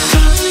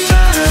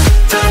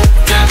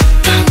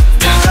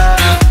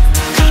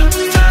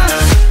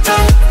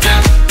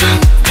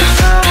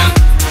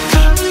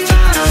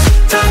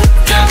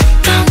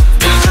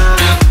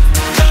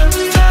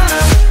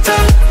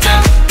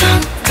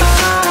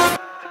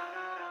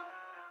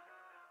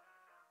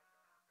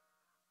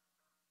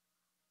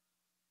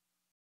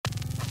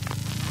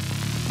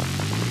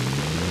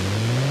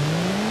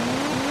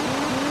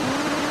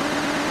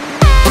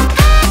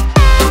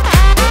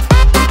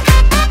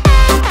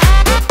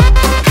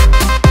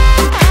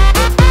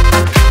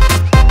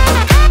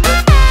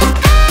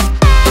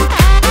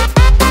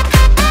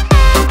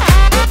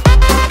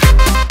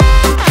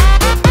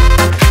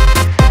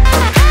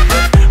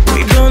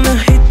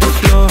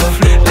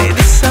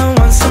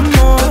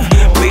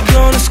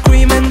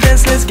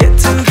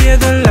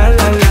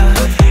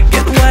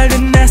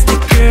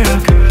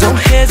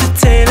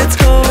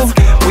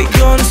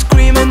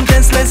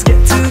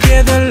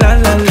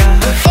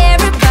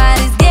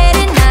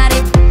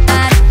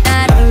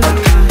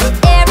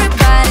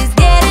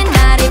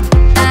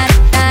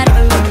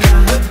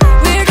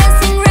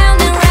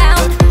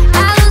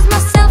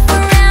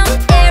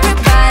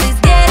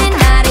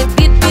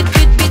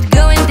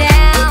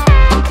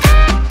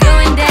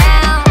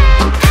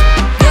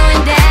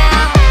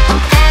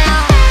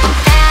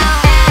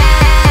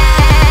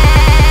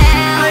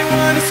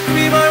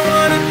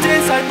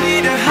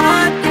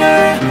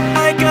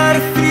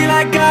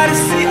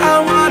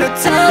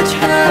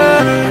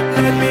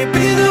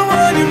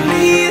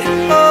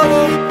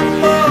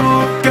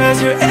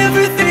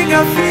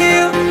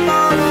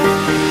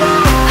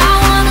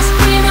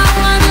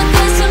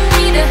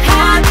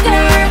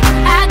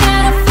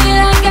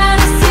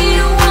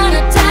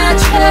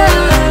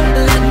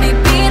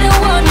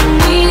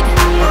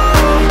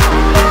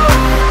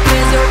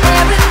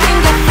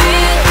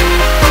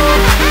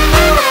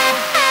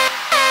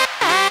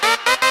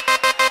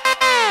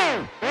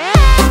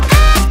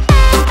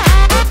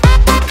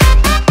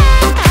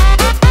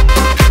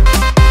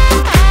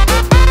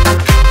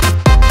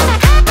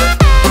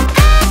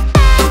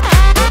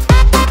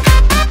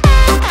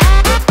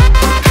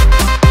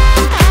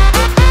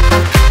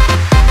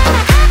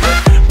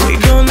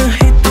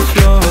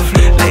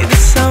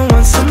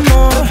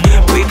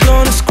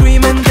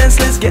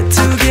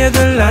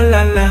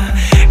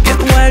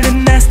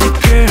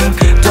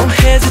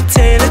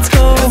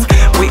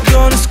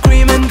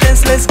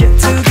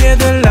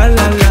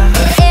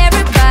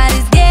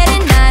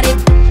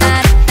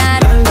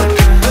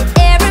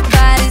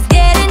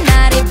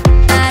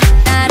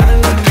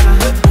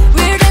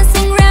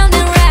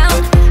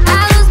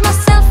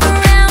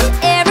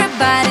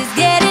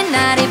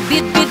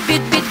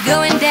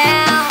 going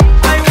down.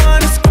 I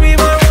wanna scream,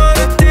 I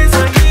wanna dance,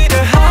 I need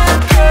a hot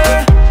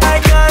girl. I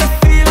gotta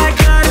feel, I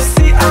gotta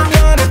see, I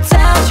wanna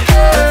touch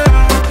her.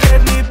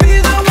 Let me be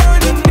the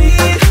one you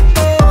need,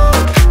 oh,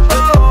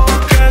 oh,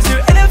 'cause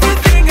you're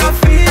everything I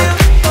feel,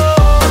 oh,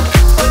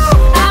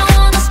 oh. I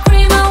wanna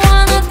scream, I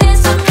wanna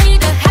dance, I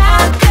need a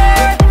hot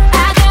girl.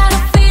 I gotta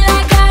feel,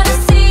 I gotta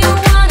see, I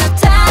wanna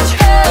touch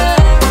her.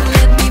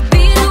 Let me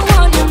be the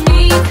one you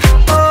need,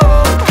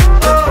 oh,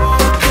 oh,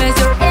 'cause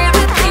you're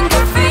everything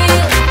I feel,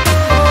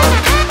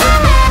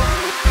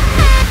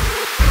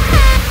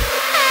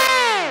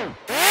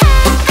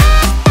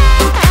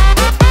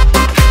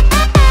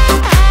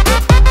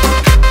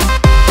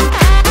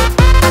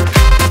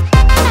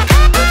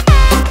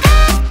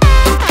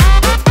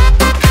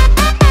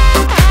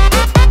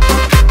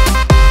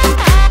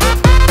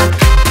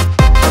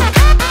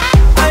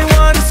 I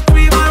wanna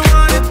scream, I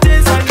wanna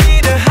dance, I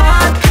need a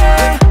hot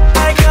girl.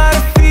 I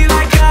gotta feel,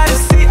 I gotta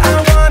see, I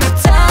wanna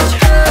touch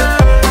her.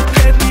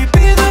 Let me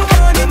be the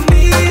one you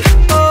need,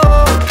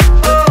 oh,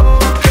 oh,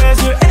 'cause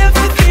you're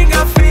everything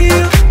I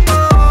feel,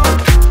 oh,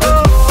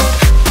 oh.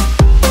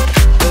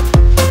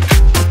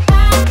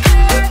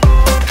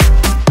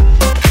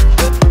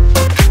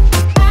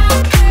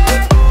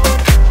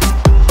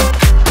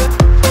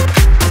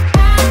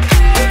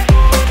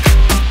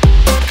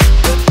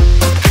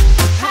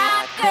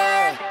 hot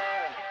girl.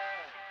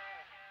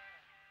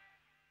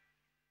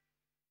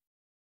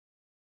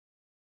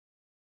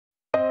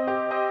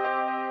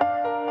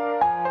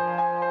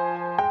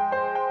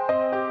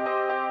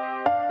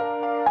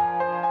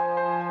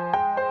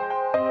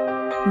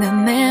 The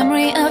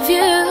memory of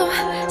you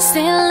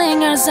still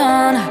lingers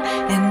on,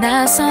 and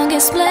that song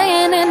is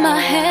playing in my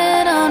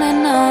head on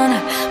and on.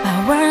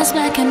 My words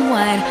black and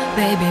white,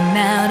 baby,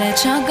 now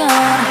that you're gone.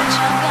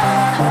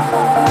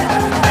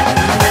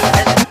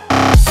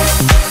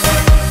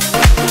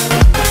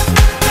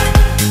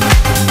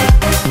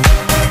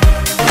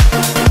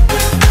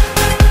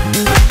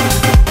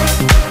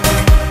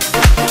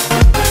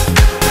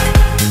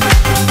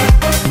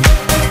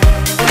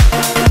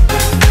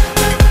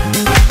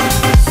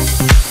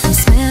 I'm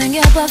smelling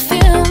your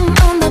perfume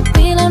on the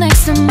pillow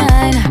next to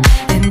mine,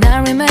 and I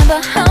remember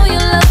how you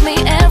loved me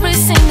every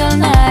single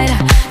night.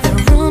 The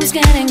room's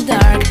getting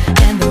dark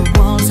and the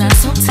walls are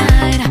so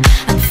tight.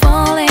 I'm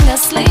falling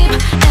asleep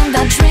and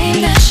I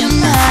dream that you're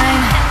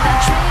mine. And I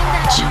dream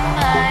that you're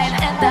mine.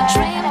 And I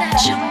dream that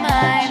you're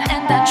mine.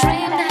 And I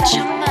dream that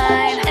you're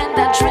mine. And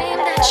I dream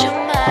that you're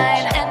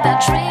mine. And I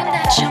dream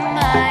that you're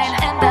mine.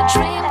 And I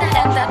dream that,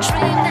 and I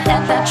dream that,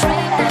 and I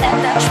dream that.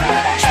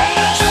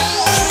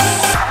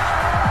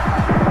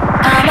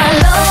 I'm a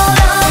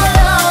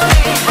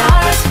lonely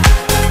heart.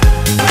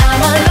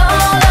 I'm a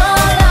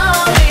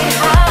lonely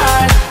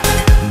heart.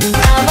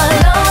 I'm a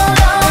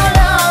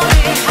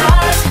lonely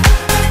heart.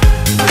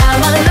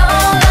 I'm a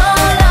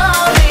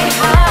lonely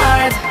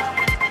heart.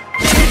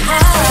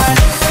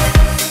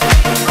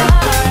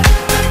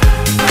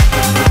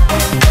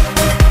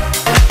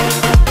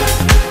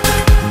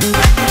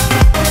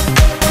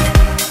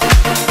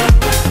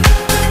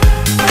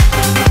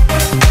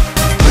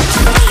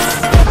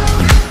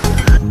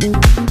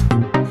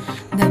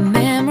 The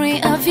memory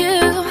of you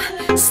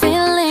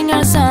still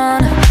lingers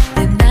on,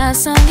 and that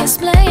song is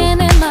playing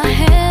in my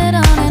head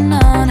on and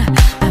on.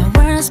 My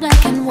words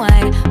black and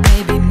white,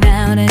 baby,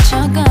 now that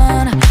you're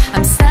gone,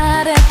 I'm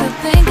starting to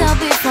think I'll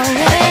be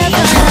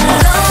forever.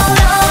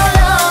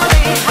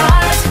 Lonely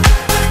heart.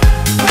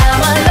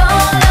 I'm a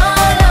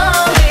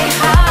lonely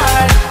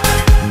heart.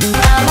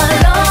 I'm a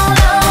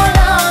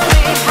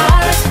lonely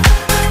heart.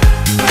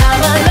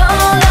 I'm a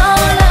lonely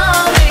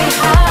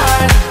heart.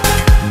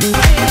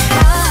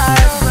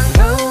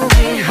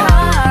 Lonely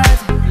heart,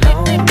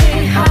 lonely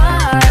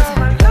heart,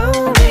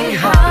 lonely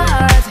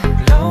heart,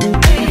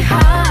 lonely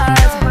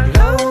heart,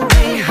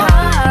 lonely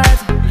heart, lonely heart.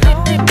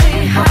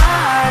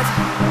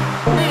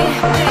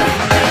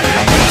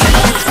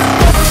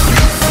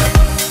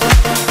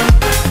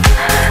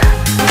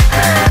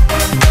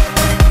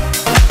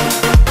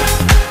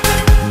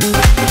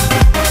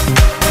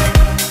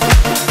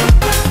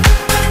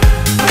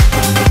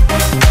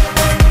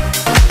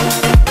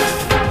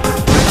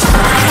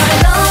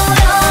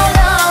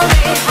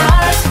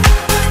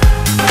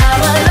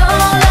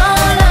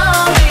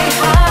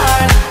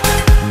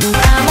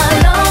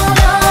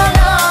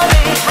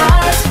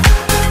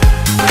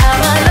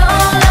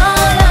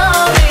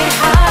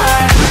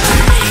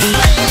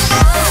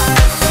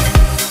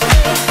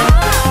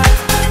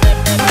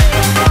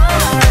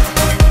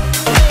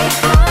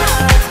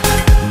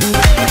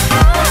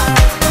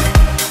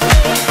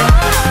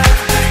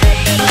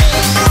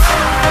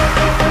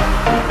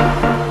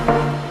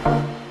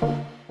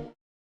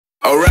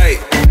 Alright,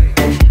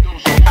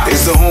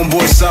 it's the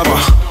homeboy Saba,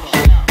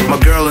 my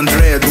girl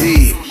Andrea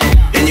D,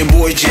 and your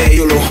boy Jay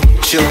Yolo.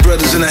 Chill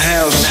brothers in the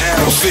house,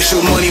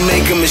 official money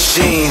making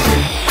machine,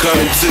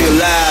 coming to you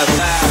live,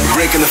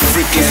 breaking the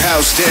freaking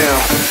house down.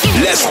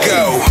 Let's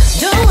go.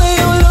 The way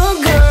you look,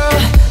 girl,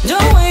 the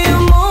way you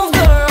move,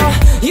 girl,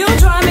 you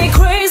drive me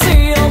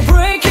crazy, you're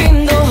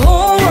breaking the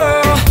whole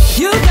world.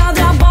 You got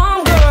that body.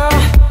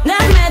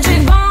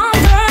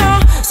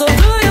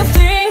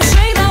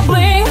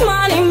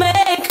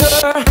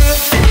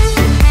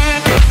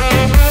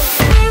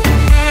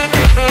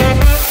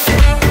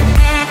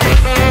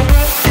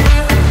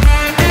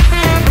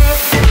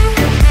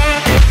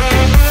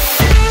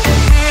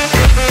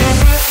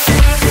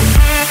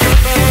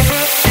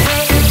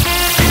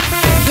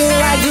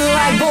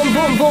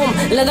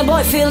 Let the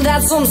boy feel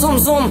that zoom, zoom,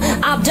 zoom.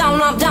 Up, down,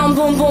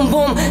 boom, boom,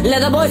 boom.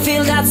 Let the boy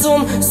feel that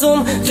zoom,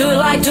 zoom. Do it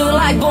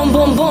like, boom,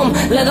 boom, boom.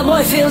 Let the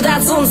boy feel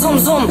that zoom, zoom,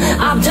 zoom.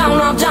 Up,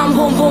 down,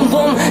 boom, boom,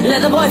 boom.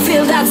 Let the boy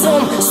feel that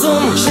zoom,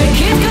 zoom. Shake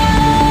it,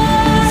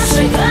 girl.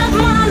 Shake that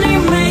money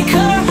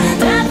maker.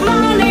 That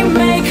money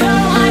maker.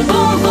 Like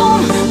boom,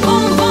 boom,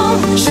 boom,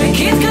 boom.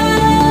 Shake it,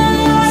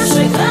 girl.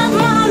 Shake that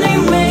money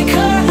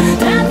maker.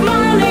 That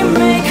money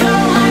maker.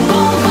 Like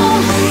boom,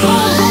 boom,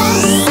 boom, boom.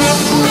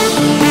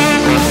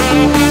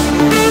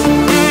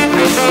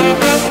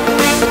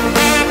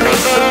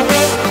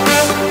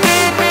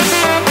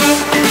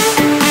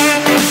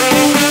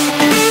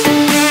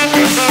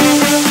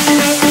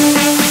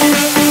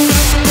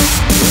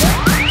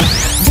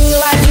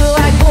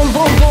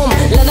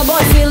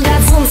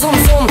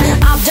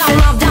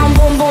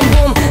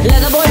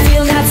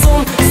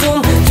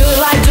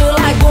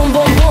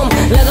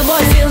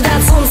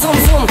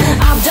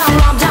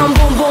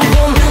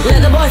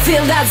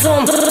 Feel that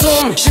zoom,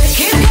 zoom. Shake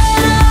it, girl.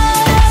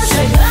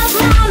 Shake that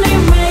money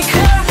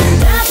maker.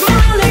 That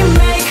money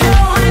maker.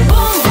 Like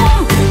boom,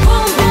 boom,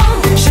 boom,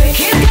 boom.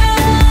 Shake it,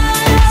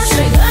 girl.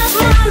 Shake that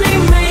money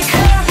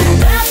maker.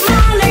 That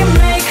money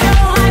maker.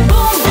 Like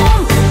boom,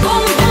 boom,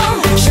 boom,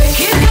 boom.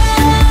 Shake it,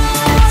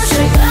 girl.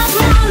 Shake that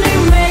money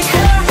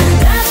maker.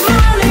 That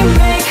money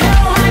maker.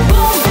 Like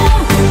boom,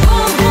 boom,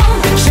 boom,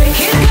 boom. Shake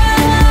it,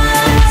 girl.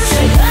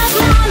 Shake that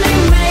money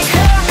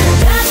maker.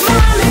 That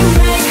money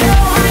maker.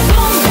 Like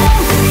boom,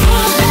 boom.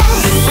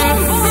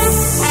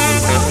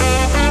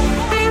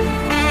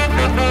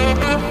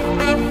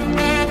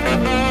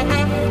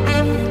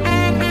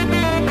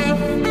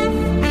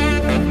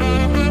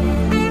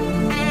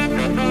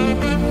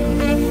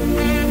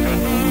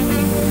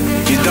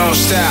 Don't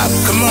stop,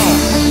 come on.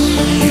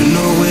 You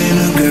know when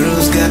a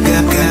girl's got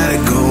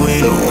it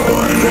going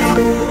on.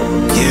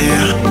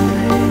 Yeah.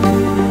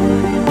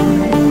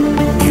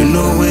 You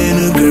know when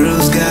a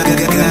girl's got it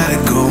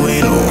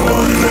going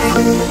on.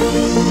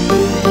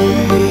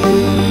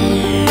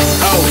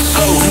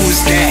 Oh,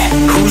 who's that?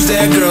 Who's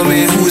that girl,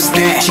 man? Who's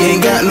that? She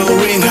ain't got no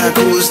ring, how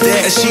cool is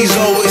that? She's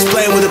always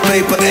playing with a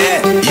paper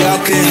ad. Y'all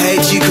can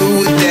hate, she cool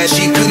with that.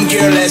 She couldn't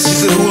care less,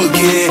 she's a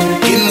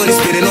hooligan. Getting money,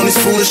 spending on this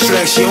foolish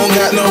track. She don't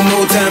got no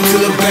more time to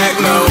look back,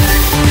 no.